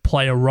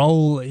play a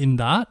role in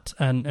that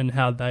and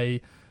how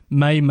they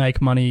may make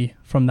money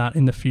from that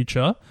in the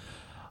future.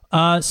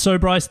 So,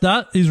 Bryce,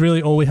 that is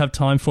really all we have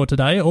time for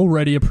today.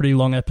 Already a pretty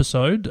long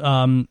episode.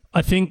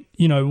 I think,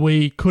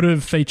 we could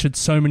have featured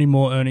so many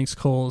more earnings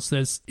calls.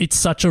 It's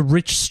such a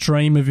rich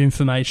stream of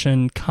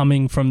information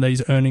coming from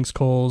these earnings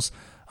calls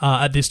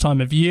at this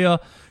time of year.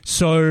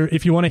 So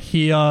if you want to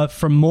hear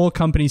from more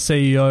company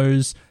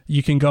CEOs,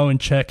 you can go and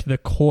check the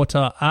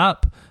Quartr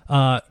app,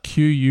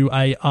 Quartr.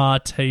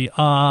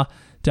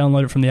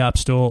 Download it from the App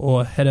Store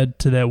or head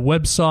to their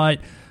website,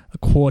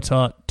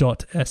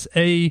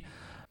 quartr.se.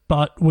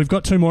 But we've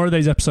got 2 more of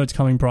these episodes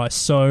coming, Bryce.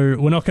 So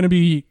we're not going to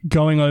be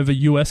going over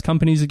US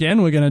companies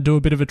again. We're going to do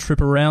a bit of a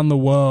trip around the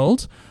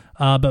world,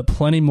 but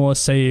plenty more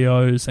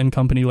CEOs and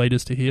company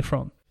leaders to hear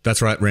from. That's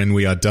right, Ren.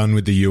 We are done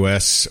with the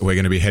US. We're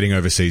going to be heading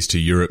overseas to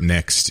Europe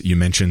next. You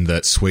mentioned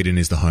that Sweden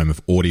is the home of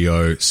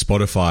audio.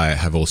 Spotify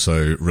have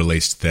also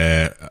released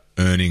their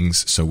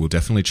earnings, so we'll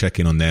definitely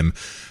check in on them,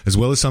 as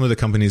well as some of the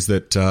companies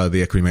that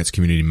the Equity Mates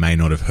community may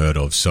not have heard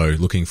of. So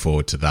looking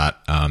forward to that.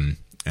 And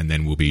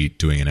then we'll be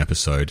doing an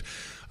episode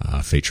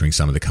featuring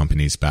some of the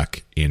companies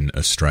back in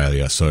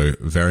Australia. So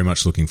very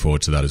much looking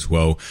forward to that as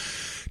well.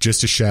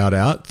 Just a shout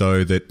out,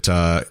 though,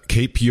 that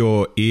keep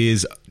your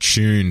ears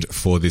tuned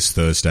for this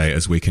Thursday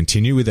as we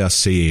continue with our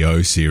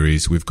CEO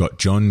series. We've got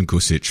John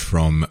Gusich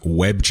from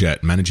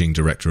Webjet, Managing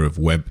Director of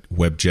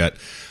Webjet,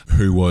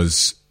 who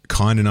was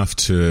kind enough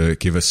to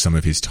give us some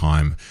of his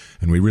time.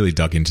 And we really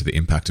dug into the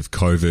impact of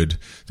COVID,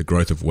 the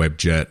growth of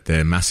Webjet,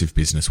 their massive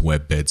business,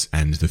 WebBeds,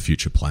 and the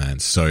future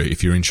plans. So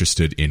if you're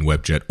interested in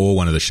Webjet or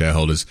one of the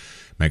shareholders,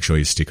 make sure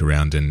you stick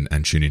around and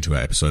tune into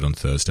our episode on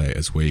Thursday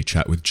as we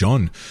chat with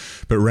John.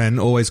 But Ren,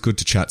 always good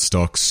to chat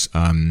stocks.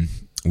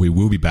 We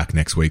will be back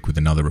next week with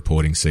another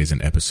reporting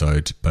season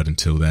episode. But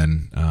until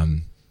then,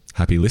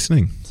 happy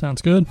listening.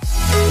 Sounds good.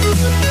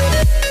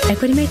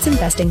 Equity Mates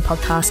Investing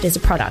Podcast is a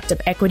product of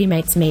Equity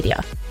Mates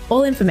Media.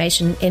 All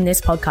information in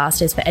this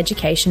podcast is for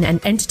education and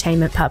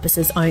entertainment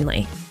purposes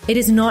only. It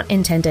is not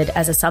intended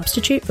as a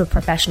substitute for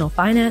professional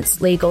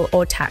finance, legal,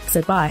 or tax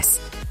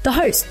advice. The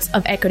hosts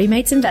of Equity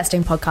Mates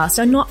Investing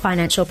Podcast are not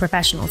financial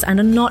professionals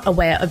and are not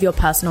aware of your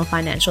personal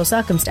financial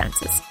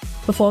circumstances.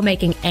 Before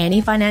making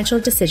any financial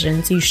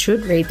decisions, you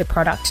should read the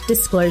product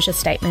disclosure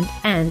statement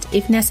and,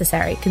 if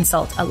necessary,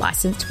 consult a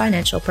licensed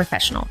financial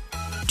professional.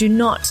 Do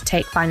not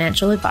take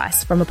financial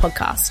advice from a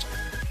podcast.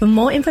 For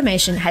more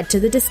information, head to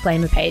the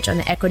disclaimer page on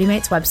the Equity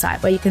Mates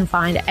website where you can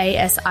find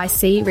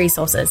ASIC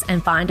resources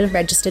and find a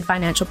registered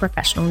financial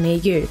professional near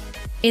you.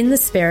 In the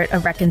spirit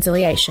of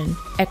reconciliation,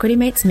 Equity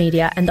Mates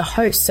Media and the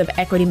hosts of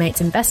Equity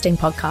Mates Investing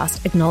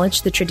podcast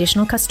acknowledge the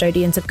traditional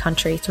custodians of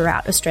country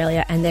throughout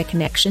Australia and their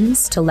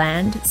connections to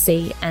land,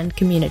 sea, and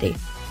community.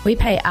 We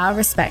pay our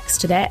respects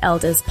to their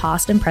elders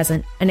past and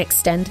present and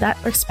extend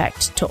that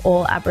respect to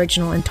all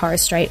Aboriginal and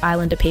Torres Strait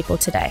Islander people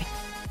today.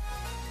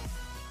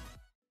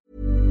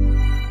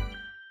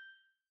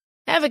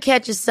 Ever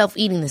catch yourself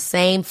eating the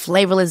same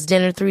flavorless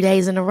dinner 3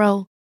 days in a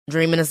row?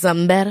 Dreaming of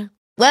something better?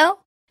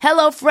 Well,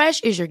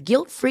 HelloFresh is your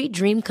guilt-free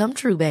dream come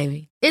true,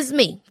 baby. It's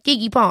me,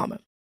 Keke Palmer.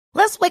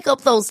 Let's wake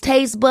up those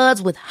taste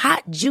buds with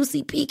hot,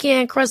 juicy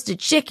pecan-crusted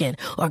chicken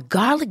or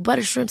garlic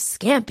butter shrimp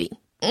scampi.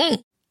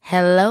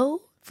 Hello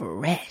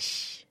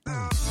Fresh.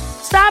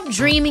 Stop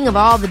dreaming of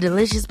all the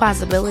delicious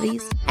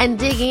possibilities and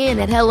dig in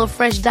at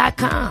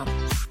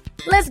HelloFresh.com.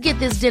 Let's get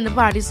this dinner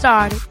party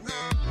started.